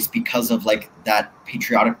it's because of, like, that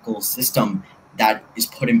patriarchal system that is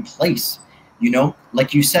put in place, you know.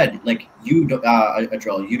 Like you said, like, you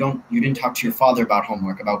Adelle, you didn't talk to your father about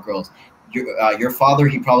homework, about girls. Your father,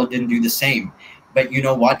 he probably didn't do the same. But you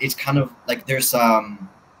know what, it's kind of like there's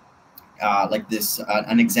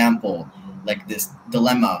an example, like this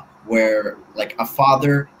dilemma where like a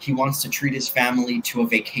father, he wants to treat his family to a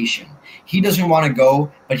vacation. He doesn't want to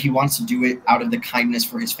go, but he wants to do it out of the kindness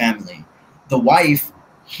for his family. The wife,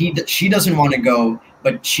 she doesn't want to go,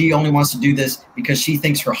 but she only wants to do this because she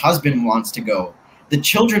thinks her husband wants to go. The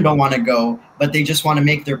children don't want to go, but they just want to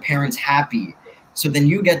make their parents happy. So then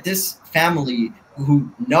you get this family who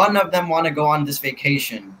none of them want to go on this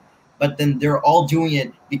vacation, but then they're all doing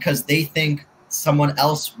it because they think someone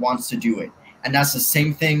else wants to do it. And that's the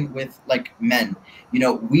same thing with like men. You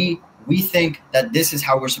know, we think that this is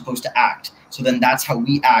how we're supposed to act. So then that's how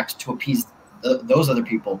we act to appease those other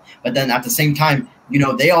people. But then at the same time, you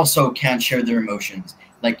know, they also can't share their emotions.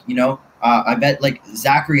 Like, you know, I bet like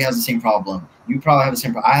Zachary has the same problem. You probably have the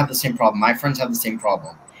same problem. I have the same problem. My friends have the same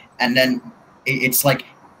problem. And then it's like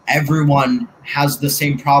everyone has the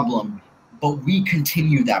same problem, but we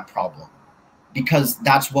continue that problem because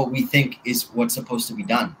that's what we think is what's supposed to be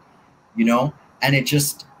done, you know? And it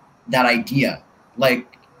just, that idea,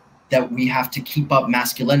 like that we have to keep up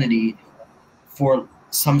masculinity for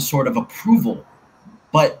some sort of approval,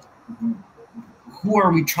 but who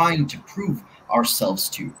are we trying to prove ourselves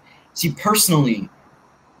to? See, personally,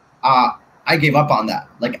 I gave up on that.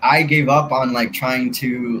 Like I gave up on like trying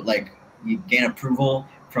to like gain approval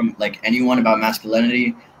from like anyone about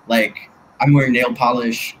masculinity. Like I'm wearing nail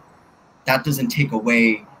polish. That doesn't take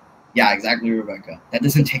away. Yeah, exactly, Rebecca. That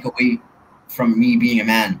doesn't take away from me being a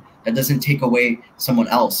man. That doesn't take away someone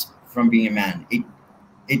else from being a man.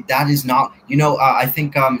 That is not, you know, I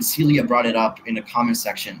think Celia brought it up in the comment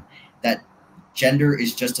section that gender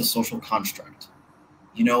is just a social construct,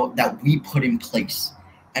 you know, that we put in place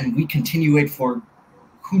and we continue it for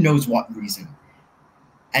who knows what reason.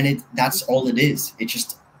 And that's all it is. It's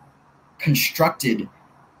just constructed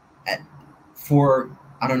for,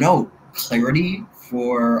 I don't know, clarity,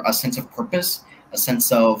 for a sense of purpose, a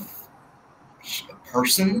sense of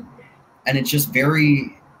person. And it's just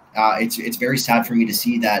very, it's very sad for me to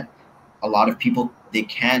see that a lot of people, they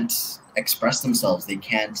can't express themselves. They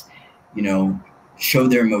can't, you know, show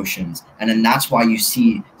their emotions. And then that's why you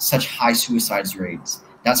see such high suicide rates.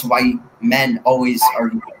 That's why men always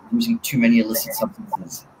are using too many illicit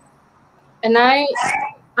substances. And I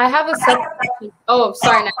have a sub-question. Oh,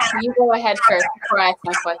 sorry, Nancy, you go ahead first before I ask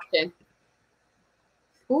my question.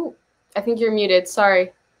 Ooh, I think you're muted.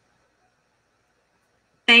 Sorry.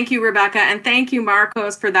 Thank you, Rebecca. And thank you,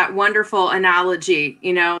 Marcos, for that wonderful analogy,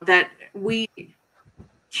 you know, that we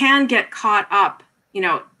can get caught up, you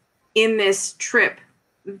know, in this trip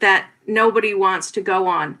that nobody wants to go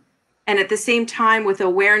on. And at the same time, with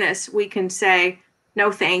awareness, we can say,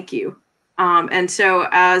 no, thank you. And so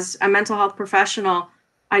as a mental health professional,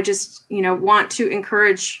 I just, you know, want to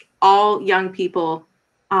encourage all young people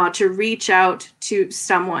to reach out to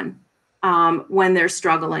someone when they're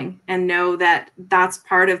struggling and know that that's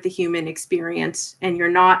part of the human experience. And you're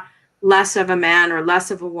not less of a man or less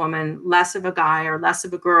of a woman, less of a guy or less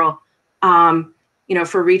of a girl, you know,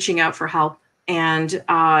 for reaching out for help. And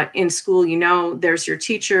in school, you know, there's your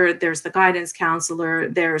teacher, there's the guidance counselor,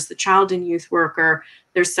 there's the child and youth worker,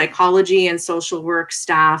 there's psychology and social work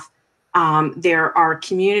staff. There are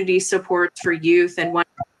community supports for youth. And one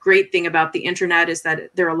great thing about the internet is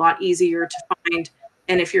that they're a lot easier to find.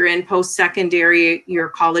 And if you're in post-secondary, your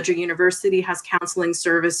college or university has counseling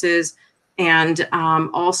services. And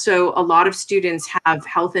also a lot of students have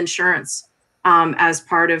health insurance as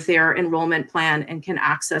part of their enrollment plan and can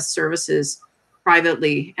access services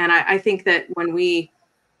privately. And I think that when we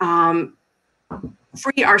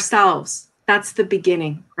free ourselves, that's the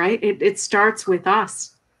beginning, right? It starts with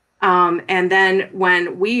us. And then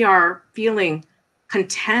when we are feeling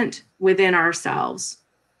content within ourselves,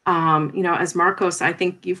 you know, as Marcos, I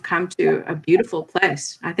think you've come to a beautiful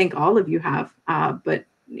place. I think all of you have, but,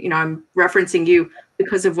 you know, I'm referencing you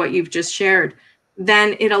because of what you've just shared.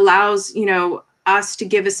 Then it allows, you know, us to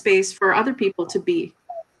give a space for other people to be.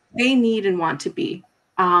 They need and want to be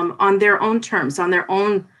on their own terms, on their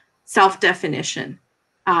own self-definition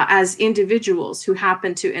as individuals who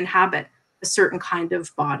happen to inhabit a certain kind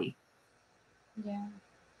of body. Yeah.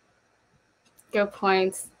 Good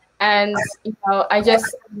points. And, you know, I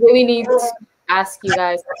just really need to ask you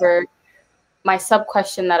guys for my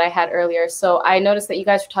sub-question that I had earlier. So I noticed that you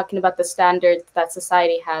guys were talking about the standards that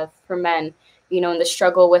society has for men, you know, and the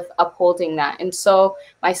struggle with upholding that. And so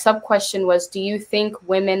my sub-question was, do you think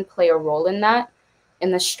women play a role in that,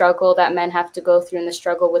 in the struggle that men have to go through, in the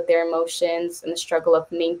struggle with their emotions, and the struggle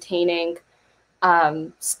of maintaining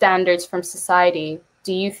standards from society?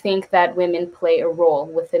 Do you think that women play a role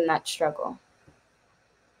within that struggle?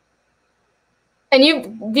 And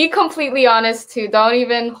you be completely honest too. Don't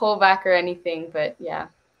even hold back or anything. But yeah.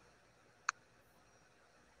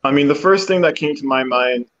 I mean, the first thing that came to my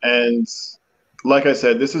mind, and like I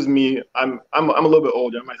said, this is me. I'm a little bit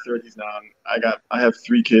older. I'm in my 30s now. I have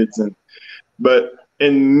 3 kids, but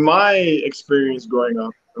in my experience growing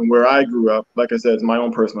up and where I grew up, like I said, it's my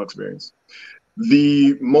own personal experience.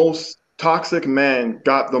 The most toxic man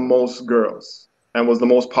got the most girls and was the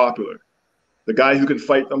most popular. The guy who could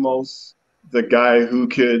fight the most, the guy who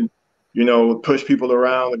could, push people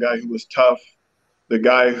around, the guy who was tough, the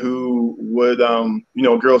guy who would,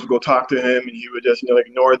 girls would go talk to him and he would just,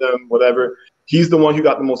 ignore them, whatever. He's the one who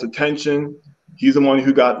got the most attention. He's the one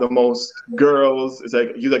who got the most girls. It's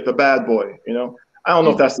like, he's like the bad boy, I don't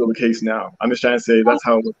know if that's still the case now. I'm just trying to say that's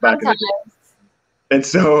how it was back in the day. And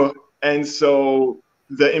so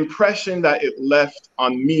the impression that it left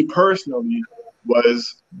on me personally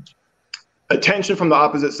was attention from the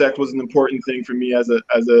opposite sex was an important thing for me as a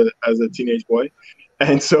teenage boy.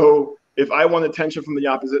 And so if I want attention from the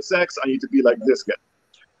opposite sex, I need to be like this guy.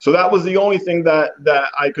 So that was the only thing that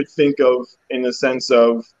I could think of in the sense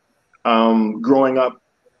of growing up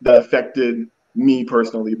that affected me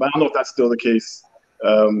personally. But I don't know if that's still the case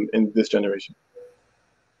in this generation.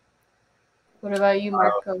 What about you,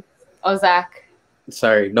 Marco? Oh, Zach.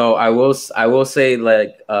 Sorry, no, I will say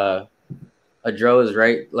like Adelle is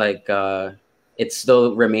right. Like it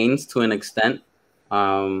still remains to an extent.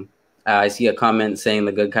 I see a comment saying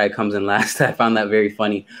the good guy comes in last. I found that very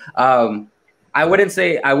funny. I wouldn't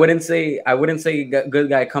say good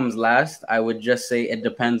guy comes last. I would just say it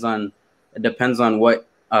depends on what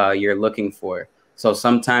you're looking for. So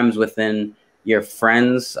sometimes within your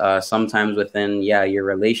friends, sometimes within your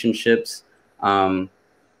relationships,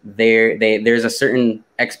 there's a certain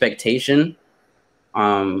expectation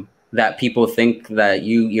that people think that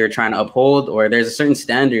you're trying to uphold, or there's a certain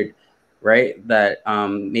standard, right, that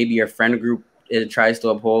maybe your friend group tries to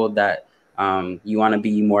uphold, that you want to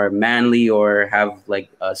be more manly or have like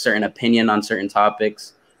a certain opinion on certain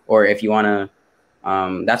topics, or if you want to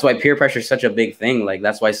that's why peer pressure is such a big thing. Like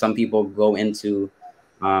that's why some people go into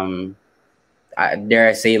dare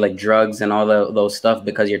I say like drugs and all those stuff,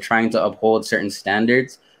 because you're trying to uphold certain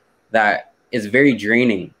standards that is very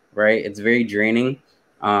draining, right? It's very draining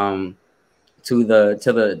to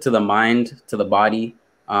the mind, to the body,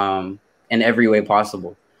 in every way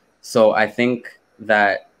possible. So I think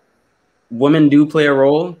that women do play a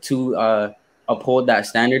role to uphold that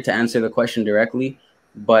standard, to answer the question directly.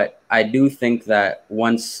 But I do think that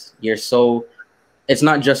once you're it's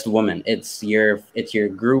not just women, it's your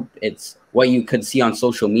group, it's what you could see on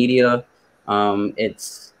social media,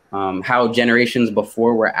 it's how generations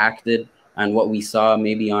before were acted and what we saw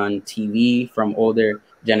maybe on TV from older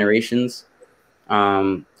generations.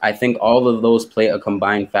 I think all of those play a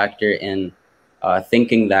combined factor in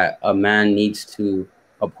thinking that a man needs to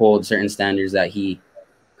uphold certain standards that he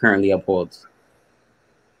currently upholds.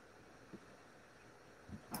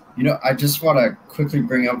 I just want to quickly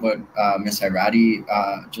bring up what Ms. Iradi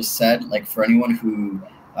just said. Like, for anyone who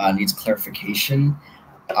needs clarification,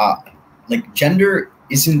 like, gender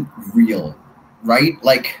isn't real, right?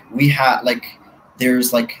 Like,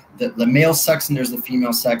 there's like the male sex and there's the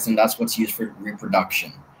female sex, and that's what's used for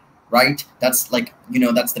reproduction, right? That's like,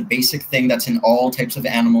 that's the basic thing that's in all types of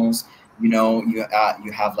animals. You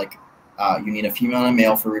have like, you need a female and a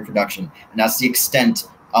male for reproduction, and that's the extent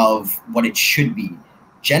of what it should be.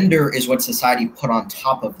 Gender is what society put on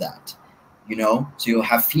top of that, So you'll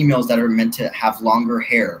have females that are meant to have longer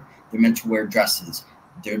hair. They're meant to wear dresses.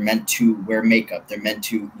 They're meant to wear makeup. They're meant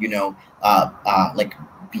to, like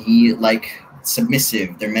be like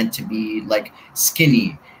submissive. They're meant to be like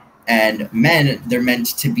skinny. And men, they're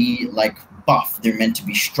meant to be like buff. They're meant to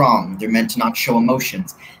be strong. They're meant to not show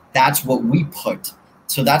emotions. That's what we put.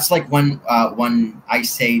 So that's like when I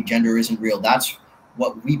say gender isn't real, that's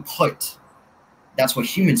what we put. That's what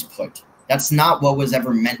humans put. That's not what was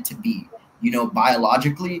ever meant to be.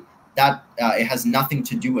 Biologically, that it has nothing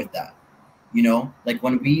to do with that. Like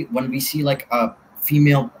when we see like a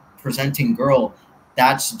female presenting girl,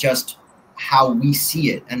 that's just how we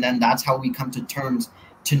see it, and then that's how we come to terms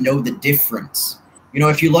to know the difference.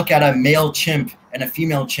 If you look at a male chimp and a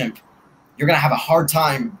female chimp, you're gonna have a hard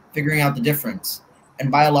time figuring out the difference.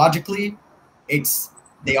 And biologically,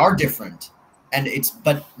 they are different. And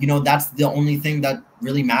but that's the only thing that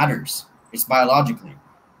really matters. It's biologically.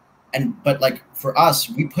 But like for us,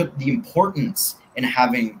 we put the importance in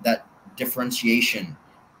having that differentiation,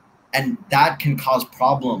 and that can cause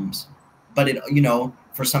problems. But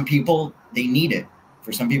for some people, they need it.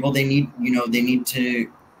 For some people, they need to know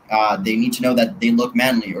that they look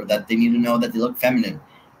manly, or that they need to know that they look feminine.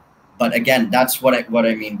 But again, that's what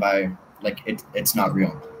I mean by like it's not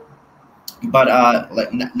real. But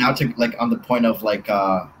like now to like on the point of like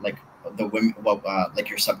the women, like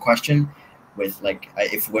your sub question with like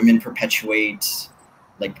if women perpetuate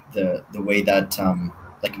like the way that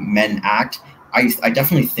like men act, I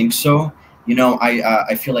definitely think so. You know,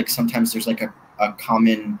 I feel like sometimes there's like a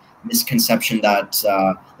common misconception that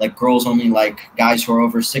like girls only like guys who are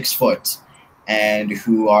over 6 foot and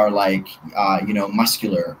who are like you know,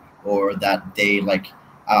 muscular, or that they like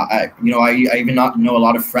you know, I even not know a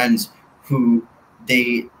lot of friends who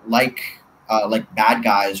they like bad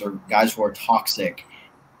guys or guys who are toxic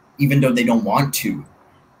even though they don't want to.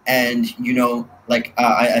 And you know, like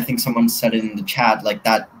I think someone said it in the chat, like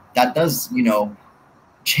that does, you know,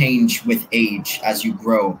 change with age as you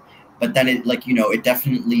grow. But then it, like, you know, it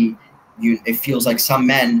definitely, it feels like some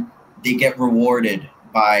men, they get rewarded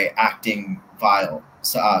by acting vile.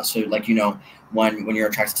 So like, you know, when you're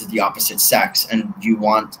attracted to the opposite sex and you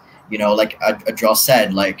want, you know, like Adelle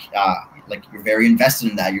said, like you're very invested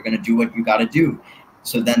in that, you're going to do what you got to do.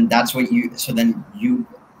 So then that's what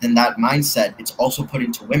then that mindset, it's also put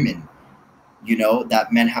into women, you know,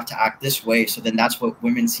 that men have to act this way. So then that's what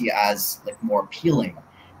women see as like more appealing.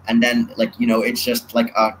 And then, like, you know, it's just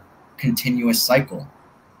like a continuous cycle.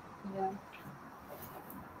 Yeah.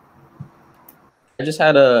 I just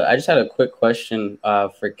had a quick question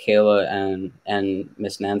for Kayla and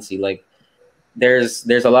Miss Nancy. Like, there's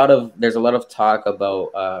a lot of talk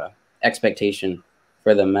about expectation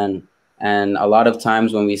for the men, and a lot of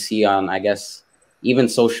times when we see on, I guess, even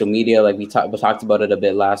social media, like we talked about it a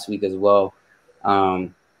bit last week as well.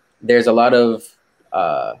 There's a lot of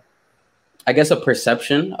I guess a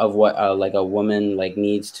perception of what like a woman like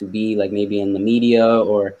needs to be, like maybe in the media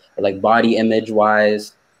or like body image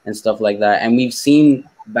wise and stuff like that. And we've seen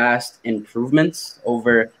vast improvements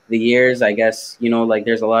over the years. I guess, you know, like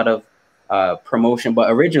there's a lot of promotion, but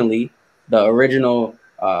originally the original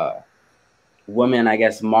woman, I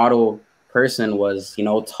guess, model person was, you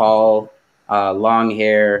know, tall, long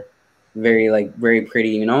hair, very pretty,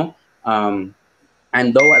 you know.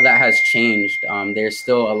 And though that has changed, there's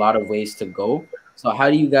still a lot of ways to go. So how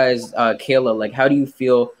do you guys, Kayla, like, how do you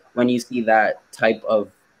feel when you see that type of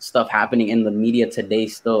stuff happening in the media today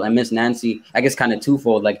still? And Miss Nancy, I guess kind of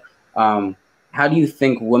twofold, like, how do you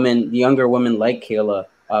think women, younger women like Kayla,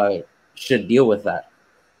 should deal with that?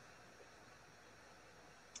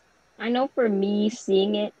 I know for me,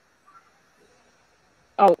 seeing it.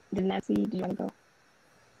 Oh, did Nancy, do you want to go?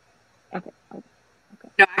 Okay.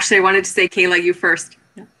 No, actually, I wanted to say, Kayla, you first.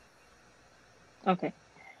 Yeah. Okay.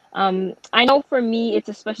 I know for me, it's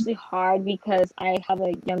especially hard because I have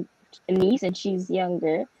a young niece and she's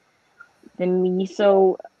younger than me.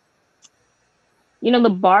 So, you know, the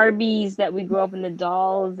Barbies that we grew up in, the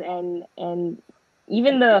dolls, and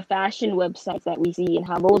even the fashion websites that we see and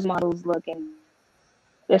how those models look, and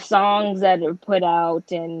the songs that are put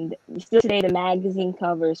out, and still today, the magazine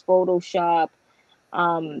covers, Photoshop,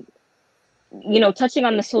 you know, touching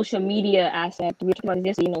on the social media aspect, we were talking about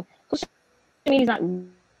this, you know, social media is not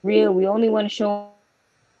real. We only want to show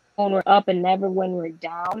when we're up and never when we're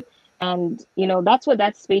down. And, you know, that's what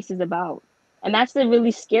that space is about. And that's the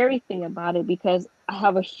really scary thing about it, because I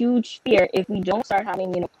have a huge fear if we don't start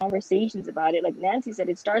having, you know, conversations about it. Like Nancy said,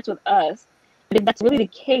 it starts with us. But if that's really the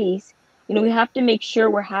case, you know, we have to make sure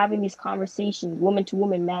we're having these conversations, woman to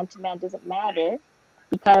woman, man to man, doesn't matter.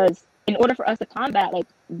 Because in order for us to combat, like,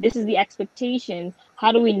 this is the expectation,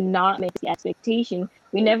 how do we not make the expectation?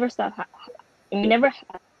 We never stop,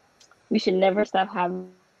 we should never stop having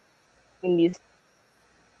these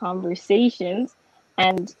conversations.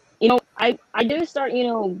 And, you know, I didn't start, you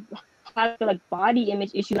know, having like body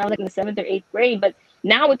image issues when I was like in the 7th or 8th grade, but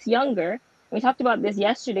now it's younger. We talked about this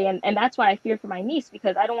yesterday, and that's why I fear for my niece,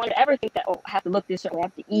 because I don't want her to ever think that, oh, I have to look this way, I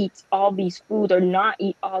have to eat all these foods or not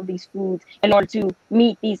eat all these foods in order to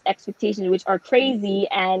meet these expectations, which are crazy.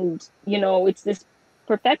 And, you know, it's this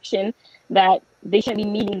perfection that they shouldn't be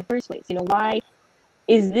meeting in the first place. You know, why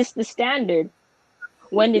is this the standard?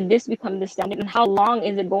 When did this become the standard? And how long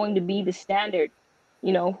is it going to be the standard?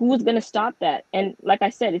 You know, who's going to stop that? And like I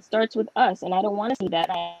said, it starts with us, and I don't want to see that.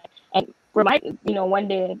 And for my, you know, one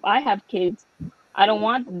day if I have kids, I don't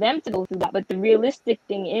want them to go through that. But the realistic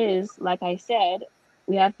thing is, like I said,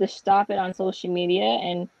 we have to stop it on social media,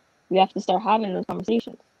 and we have to start having those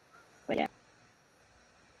conversations. But yeah.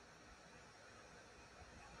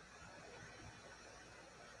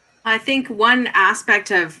 I think one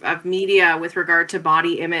aspect of media with regard to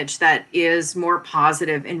body image that is more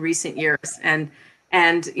positive in recent years, and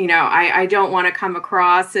you know, I don't want to come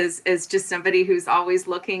across as just somebody who's always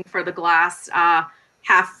looking for the glass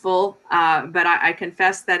half full, but I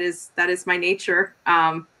confess that is my nature.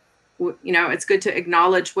 It's good to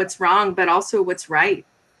acknowledge what's wrong, but also what's right.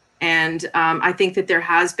 And I think that there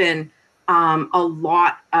has been a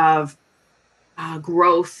lot of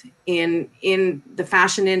growth in the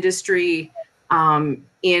fashion industry,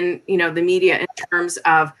 in the media, in terms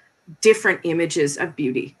of different images of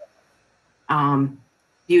beauty,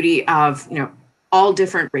 beauty of all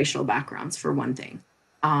different racial backgrounds, for one thing,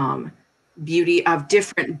 beauty of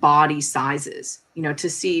different body sizes, to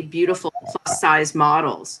see beautiful plus size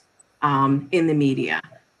models in the media,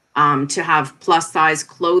 to have plus size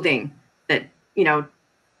clothing that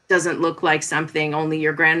doesn't look like something only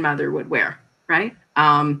your grandmother would wear, right?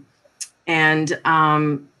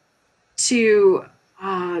 To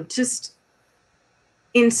just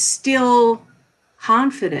instill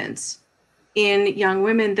confidence in young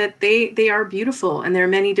women that they are beautiful, and there are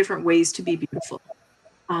many different ways to be beautiful,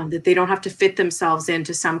 that they don't have to fit themselves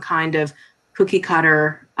into some kind of cookie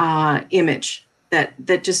cutter image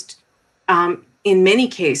that just in many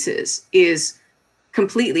cases is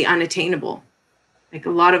completely unattainable. Like a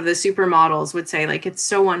lot of the supermodels would say, like, it's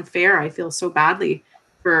so unfair. I feel so badly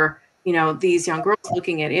for these young girls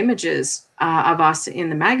looking at images of us in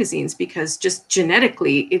the magazines, because just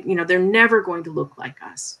genetically, they're never going to look like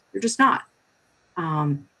us. They're just not.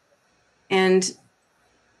 And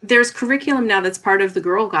there's curriculum now that's part of the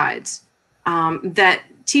Girl Guides that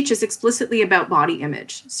teaches explicitly about body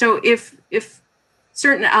image. So if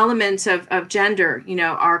certain elements of gender,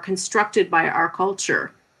 are constructed by our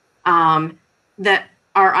culture that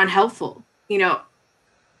are unhelpful,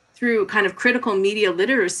 through kind of critical media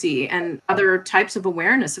literacy and other types of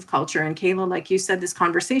awareness of culture. And Kayla, like you said, this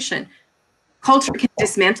conversation, culture can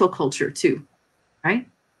dismantle culture too, right?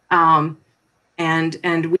 And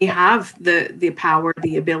we have the power,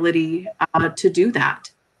 the ability to do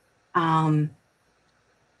that. And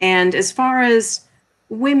as far as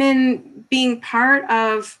women being part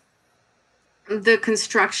of the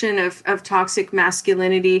construction of toxic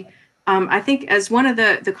masculinity, I think, as one of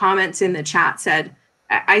the comments in the chat said,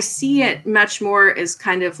 I see it much more as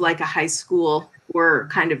kind of like a high school or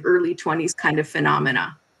kind of early 20s kind of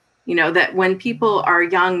phenomena. That when people are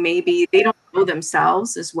young, maybe they don't know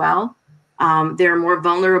themselves as well. They're more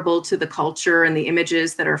vulnerable to the culture and the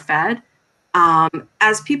images that are fed.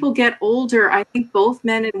 As people get older, I think both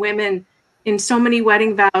men and women in so many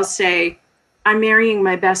wedding vows say, I'm marrying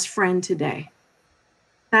my best friend today.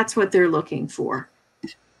 That's what they're looking for.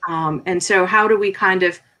 And so how do we kind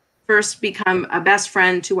of first become a best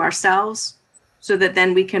friend to ourselves, so that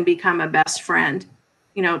then we can become a best friend,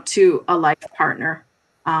 to a life partner?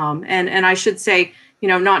 And I should say,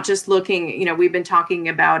 not just looking, we've been talking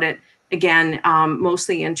about it again,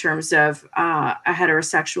 mostly in terms of a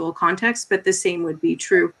heterosexual context, but the same would be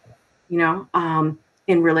true, in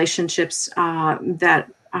relationships that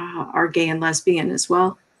are gay and lesbian as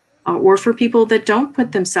well, or for people that don't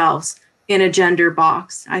put themselves in a gender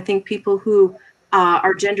box. I think people who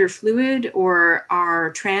are gender fluid or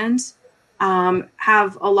are trans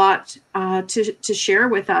have a lot to share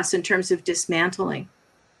with us in terms of dismantling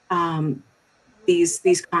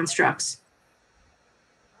these constructs.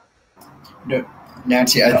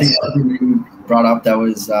 Nancy, I think something you brought up that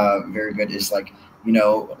was very good is like,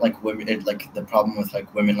 like women, like the problem with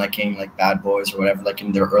like women liking like bad boys or whatever, like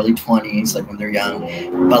in their early 20s, like when they're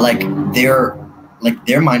young, but like their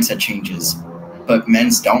mindset changes, but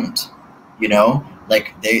men's don't.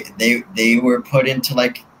 Like they were put into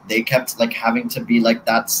like, they kept like having to be like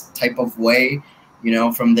that type of way,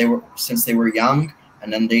 since they were young,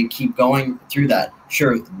 and then they keep going through that.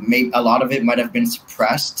 Sure, maybe a lot of it might have been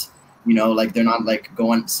suppressed, like they're not like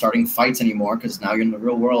starting fights anymore because now you're in the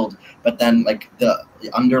real world. But then like the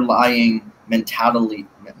underlying mentality,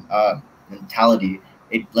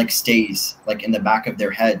 it like stays like in the back of their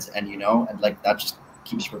heads, and and like that just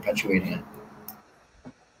keeps perpetuating it.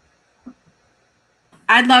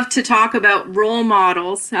 I'd love to talk about role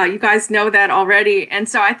models. You guys know that already. And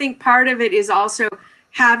so I think part of it is also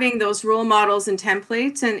having those role models and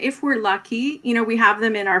templates. And if we're lucky, we have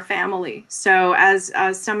them in our family. So as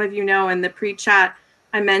some of you know, in the pre-chat,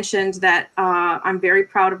 I mentioned that I'm very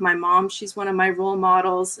proud of my mom. She's one of my role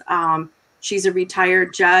models. She's a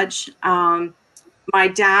retired judge. My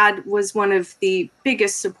dad was one of the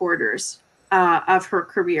biggest supporters of her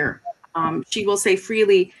career. She will say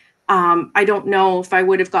freely, I don't know if I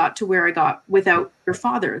would have got to where I got without your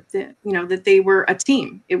father, that they were a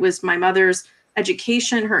team. It was my mother's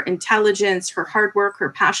education, her intelligence, her hard work, her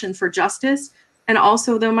passion for justice, and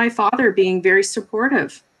also though my father being very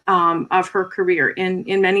supportive of her career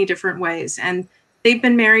in many different ways. And they've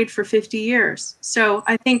been married for 50 years. So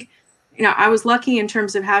I think you know, I was lucky in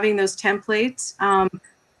terms of having those templates.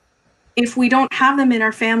 If we don't have them in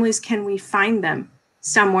our families, can we find them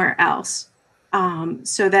somewhere else?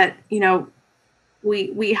 So that, you know,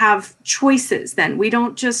 we have choices then. We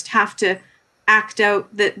don't just have to act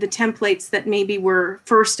out the templates that maybe were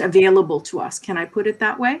first available to us. Can I put it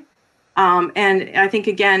that way? And I think,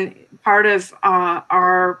 again, part of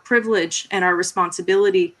our privilege and our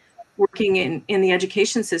responsibility working in the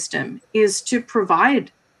education system is to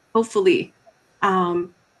provide, hopefully,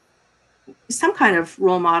 some kind of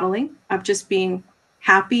role modeling of just being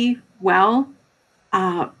happy, well,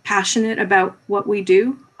 passionate about what we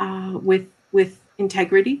do with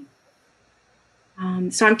integrity.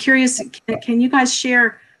 So I'm curious, can you guys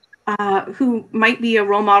share who might be a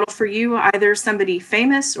role model for you, either somebody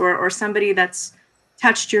famous or somebody that's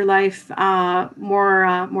touched your life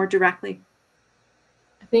more directly?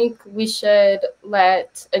 I think we should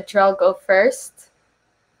let Adelle go first,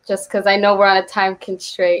 just because I know we're on a time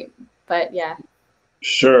constraint, but yeah.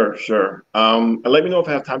 Sure. And let me know if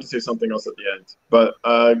I have time to say something else at the end. But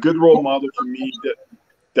a good role model for me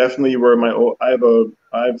definitely were I have a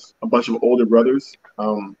bunch of older brothers.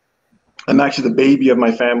 I'm actually the baby of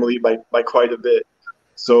my family by quite a bit.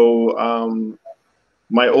 So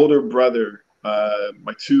my older brother, I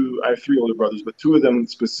have three older brothers, but two of them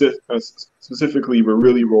specifically were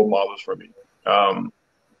really role models for me.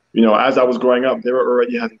 You know, as I was growing up, they were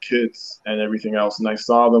already having kids and everything else, and I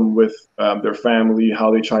saw them with their family,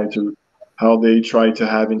 how they tried to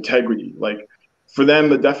have integrity. Like, for them,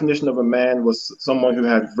 the definition of a man was someone who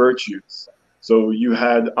had virtues. So you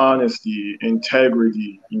had honesty,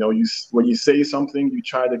 integrity. You know, when you say something, you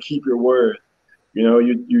try to keep your word. You know,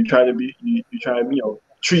 you try to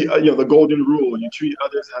treat the golden rule. You treat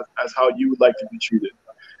others as how you would like to be treated.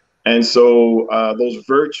 And so those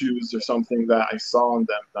virtues are something that I saw in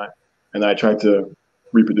them, and I tried to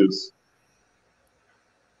reproduce.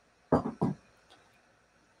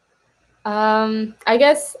 I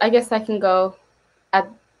guess I can go at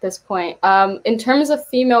this point. In terms of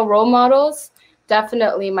female role models,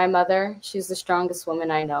 definitely my mother. She's the strongest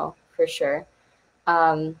woman I know, for sure.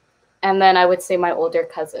 And then I would say my older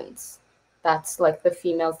cousins. That's like the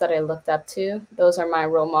females that I looked up to. Those are my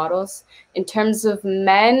role models. In terms of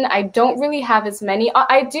men, I don't really have as many.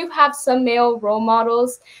 I do have some male role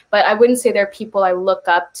models, but I wouldn't say they're people I look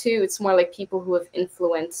up to. It's more like people who have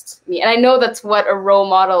influenced me. And I know that's what a role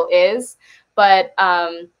model is, but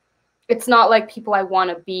it's not like people I want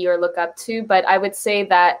to be or look up to. But I would say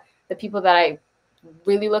that the people that I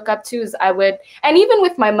really look up to is and even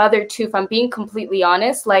with my mother too, if I'm being completely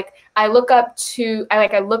honest, like I look up to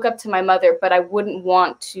my mother, but I wouldn't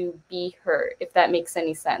want to be her, if that makes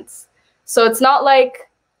any sense. So it's not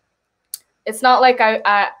like there's,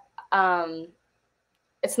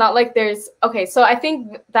 okay, so I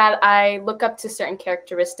think that I look up to certain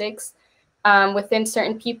characteristics within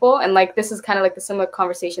certain people, and like this is kind of like the similar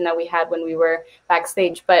conversation that we had when we were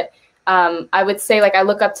backstage, but I would say, like, I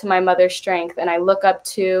look up to my mother's strength, and I look up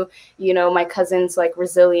to, you know, my cousins' like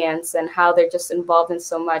resilience and how they're just involved in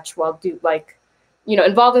so much while doing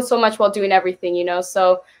everything, you know.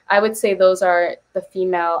 So I would say those are the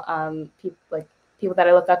female people that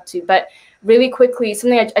I look up to. But really quickly,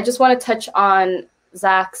 something I just want to touch on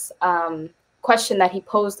Zach's question that he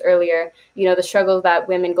posed earlier, you know, the struggle that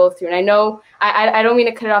women go through. And I know I don't mean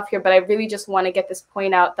to cut it off here, but I really just want to get this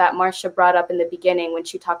point out that Marsha brought up in the beginning when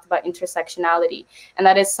she talked about intersectionality. And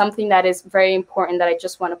that is something that is very important that I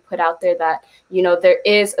just want to put out there, that, you know, there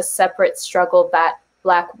is a separate struggle that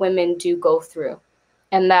Black women do go through.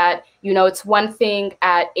 And that, you know, it's one thing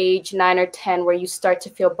at age 9 or 10 where you start to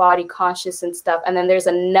feel body conscious and stuff. And then there's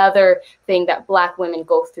another thing that Black women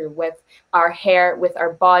go through with our hair, with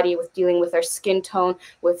our body, with dealing with our skin tone,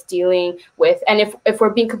 with dealing with, and if we're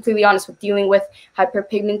being completely honest, with dealing with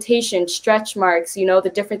hyperpigmentation, stretch marks, you know, the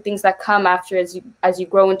different things that come after as you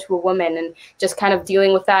grow into a woman, and just kind of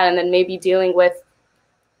dealing with that. And then maybe dealing with,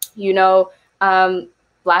 you know,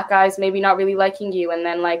 Black guys maybe not really liking you, and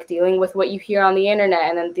then like dealing with what you hear on the internet,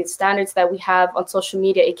 and then the standards that we have on social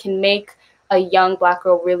media. It can make a young Black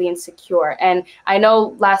girl really insecure. And I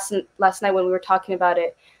know last night when we were talking about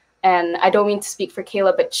it, and I don't mean to speak for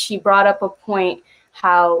Kayla, but she brought up a point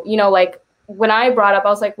how, you know, like when I brought up, I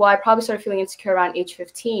was like, well, I probably started feeling insecure around age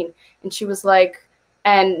 15. And she was like,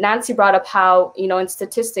 and Nancy brought up how, you know, in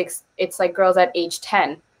statistics, it's like girls at age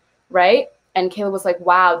 10, right? And Kayla was like,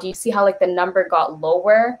 wow, do you see how like the number got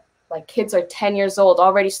lower? Like kids are 10 years old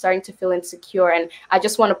already starting to feel insecure. And I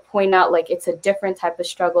just want to point out, like, it's a different type of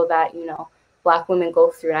struggle that, you know, Black women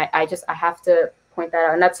go through. And I have to point that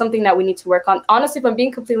out. And that's something that we need to work on. Honestly, if I'm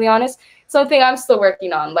being completely honest, something I'm still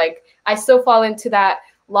working on. Like, I still fall into that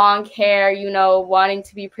long hair, you know, wanting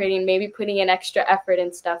to be pretty and maybe putting in extra effort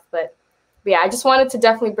and stuff. But yeah, I just wanted to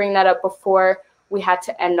definitely bring that up before we had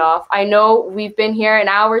to end off. I know we've been here an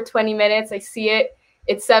hour, 20 minutes. I see it.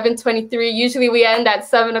 It's 7:23. Usually we end at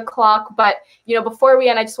 7 o'clock. But, you know, before we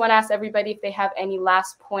end, I just want to ask everybody if they have any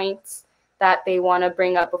last points that they want to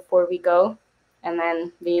bring up before we go. And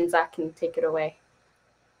then me and Zach can take it away.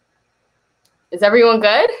 Is everyone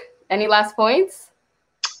good? Any last points?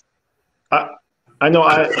 I know.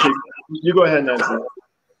 You go ahead, Nancy.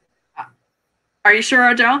 Are you sure,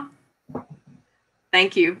 Adele?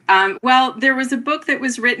 Thank you. Well, there was a book that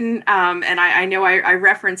was written, and I know I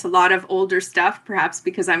reference a lot of older stuff, perhaps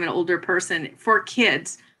because I'm an older person, for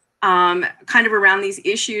kids, kind of around these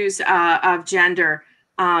issues of gender,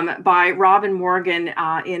 by Robin Morgan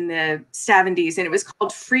in the 70s, and it was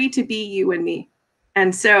called Free to Be You and Me.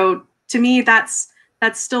 And so to me, that's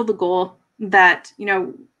still the goal, that, you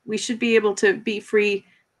know, we should be able to be free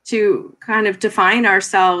to kind of define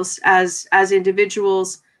ourselves as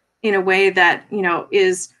individuals in a way that, you know,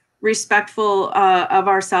 is respectful of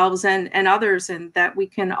ourselves and others, and that we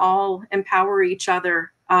can all empower each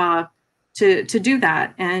other to do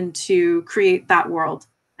that and to create that world.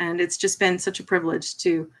 And it's just been such a privilege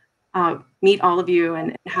to meet all of you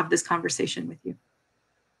and have this conversation with you.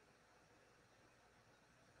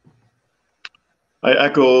 I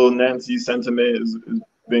echo Nancy's sentiment. It's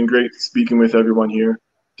been great speaking with everyone here.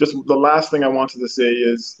 Just the last thing I wanted to say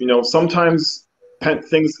is, you know, sometimes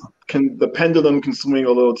the pendulum can swing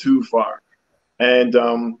a little too far. And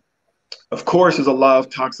of course, there's a lot of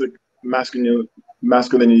toxic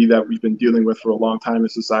masculinity that we've been dealing with for a long time in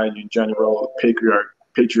society in general,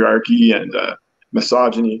 patriarchy and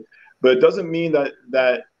misogyny. But it doesn't mean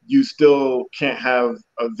that you still can't have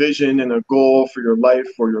a vision and a goal for your life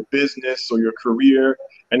or your business or your career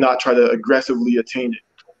and not try to aggressively attain it.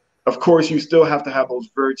 Of course, you still have to have those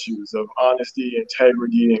virtues of honesty,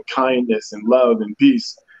 integrity, and kindness, and love and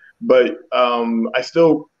peace. But I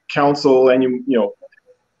still counsel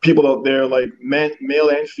people out there, like male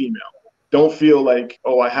and female, don't feel like,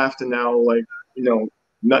 oh, I have to now, like, you know,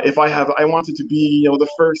 I wanted to be, you know, the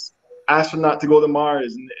first astronaut to go to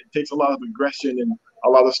Mars, and it takes a lot of aggression and a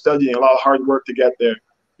lot of studying, a lot of hard work to get there.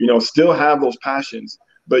 You know, still have those passions.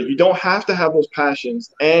 But you don't have to have those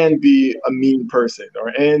passions and be a mean person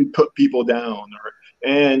and put people down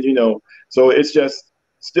and, you know, so it's just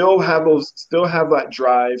still have that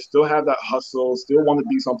drive, still have that hustle, still want to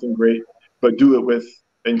be something great, but do it with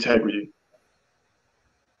integrity.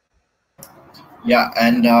 Yeah,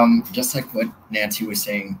 and just like what Nancy was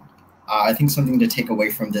saying, I think something to take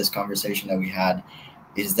away from this conversation that we had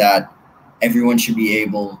is that everyone should be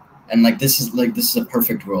able, and this is a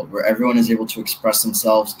perfect world where everyone is able to express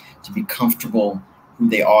themselves, to be comfortable who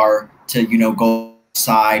they are, to, you know, go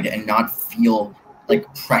outside and not feel like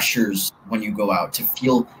pressures when you go out, to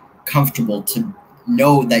feel comfortable, to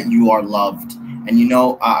know that you are loved. And, you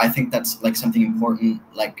know, I think that's like something important,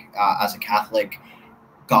 as a Catholic,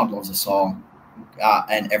 God loves us all,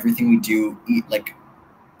 and everything we do,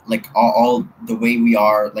 all the way we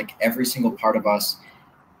are, like every single part of us,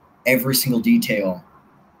 every single detail,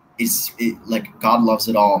 God loves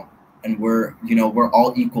it all, and we're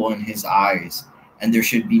all equal in his eyes, and there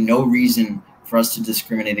should be no reason for us to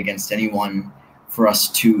discriminate against anyone, for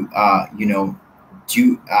us to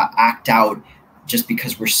act out just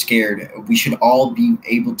because we're scared. We should all be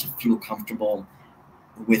able to feel comfortable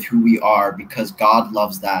with who we are, because God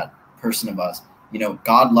loves that person of us. You know,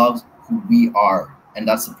 God loves who we are, and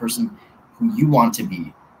that's the person who you want to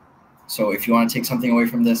be. So if you want to take something away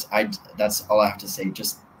from this, that's all I have to say.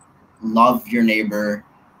 Just love your neighbor,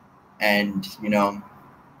 and, you know,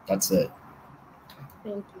 that's it.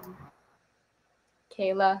 Thank you.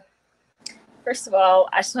 Kayla? First of all,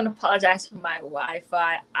 I just want to apologize for my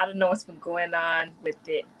Wi-Fi. I don't know what's been going on with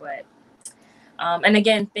it, but and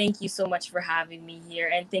again, thank you so much for having me here,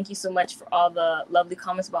 and thank you so much for all the lovely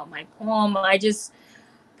comments about my poem. I just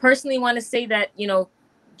personally want to say that, you know,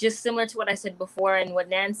 just similar to what I said before and what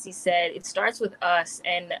Nancy said, it starts with us,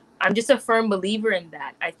 and I'm just a firm believer in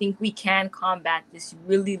that. I think we can combat this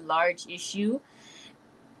really large issue,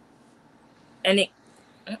 and there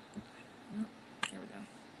we go.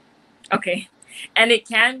 Okay, and it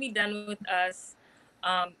can be done with us.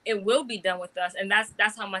 It will be done with us, and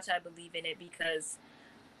that's how much I believe in it, because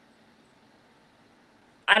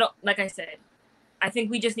like I said, I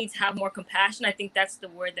think we just need to have more compassion. I think that's the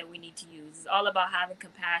word that we need to use. It's all about having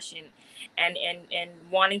compassion and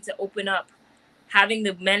wanting to open up, having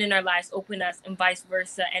the men in our lives open us and vice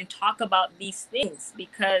versa, and talk about these things,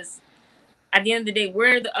 because at the end of the day,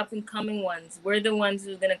 we're the up and coming ones. We're the ones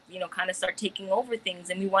who are going to, kind of start taking over things.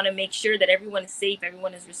 And we want to make sure that everyone is safe,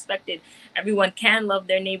 everyone is respected, everyone can love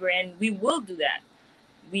their neighbor. And we will do that.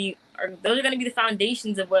 Those are going to be the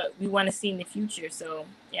foundations of what we want to see in the future. So,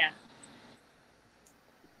 yeah.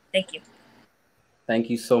 Thank you. Thank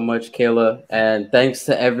you so much, Kayla. And thanks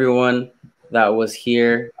to everyone that was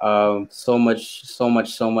here. So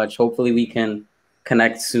much. Hopefully we can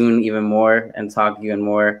connect soon even more and talk even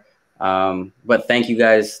more. But thank you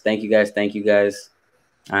guys.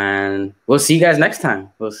 And we'll see you guys next time.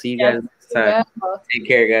 Take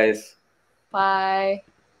care, guys. Bye.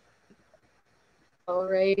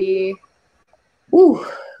 Alrighty. Woo.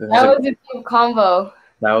 That was a deep convo.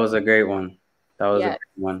 That was a great one. A great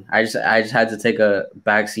one. I just had to take a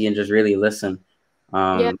backseat and just really listen.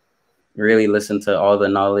 Really listen to all the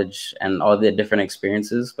knowledge and all the different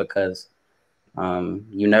experiences, because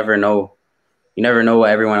you never know what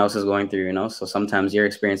everyone else is going through, so sometimes your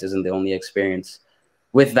experience isn't the only experience.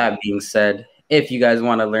 With that being said, if you guys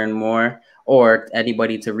want to learn more, or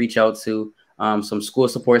anybody to reach out to, some school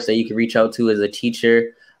supports that you can reach out to as a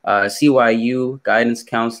teacher, CYU, guidance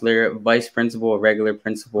counselor, vice principal, regular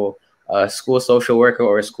principal, school social worker,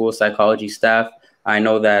 or school psychology staff. I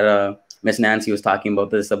know that Miss Nancy was talking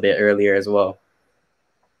about this a bit earlier as well.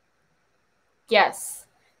 Yes.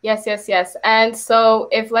 And so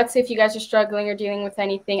let's say if you guys are struggling or dealing with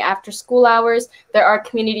anything after school hours, there are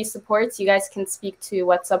community supports. You guys can speak to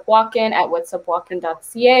What's Up Walk-In at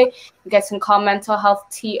whatsupwalkin.ca. You guys can call Mental Health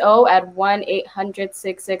TO at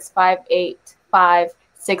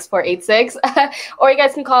 1-800-665-6486. Or you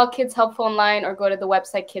guys can call Kids Help Phone Line, or go to the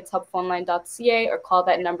website kidshelpphonline.ca, or call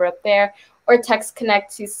that number up there, or text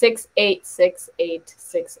Connect to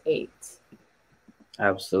 686868.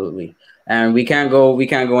 Absolutely. And we can't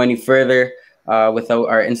go any further without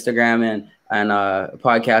our Instagram and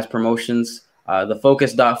podcast promotions. The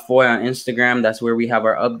focus.foy on Instagram, that's where we have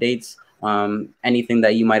our updates. Anything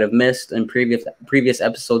that you might have missed in previous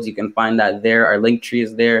episodes, you can find that there. Our link tree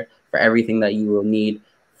is there for everything that you will need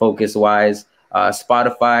focus-wise.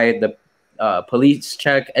 Spotify, the Police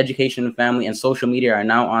Check, Education and Family, and social media are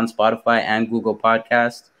now on Spotify and Google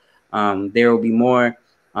Podcasts. There will be more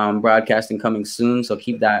broadcasting coming soon, so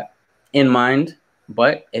keep that in mind.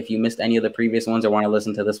 But if you missed any of the previous ones or want to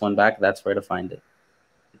listen to this one back, that's where to find it.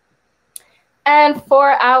 And for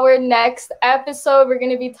our next episode, we're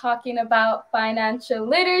going to be talking about financial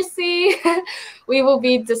literacy. We will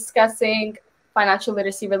be discussing financial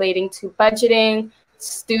literacy relating to budgeting,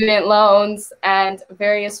 student loans, and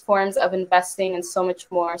various forms of investing, and so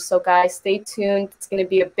much more. So guys, stay tuned. It's going to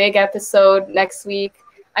be a big episode next week.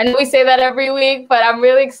 I know we say that every week, but I'm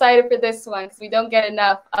really excited for this one because we don't get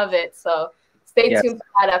enough of it. So stay tuned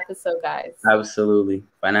for that episode, guys. Absolutely.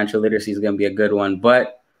 Financial literacy is going to be a good one.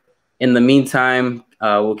 But in the meantime,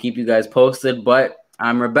 we'll keep you guys posted. But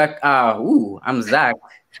I'm Rebecca. I'm Zach.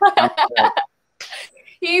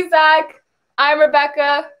 He's Zach. I'm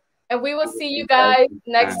Rebecca. And we will see you guys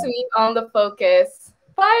next week on The Focus.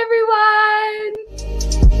 Bye, everyone.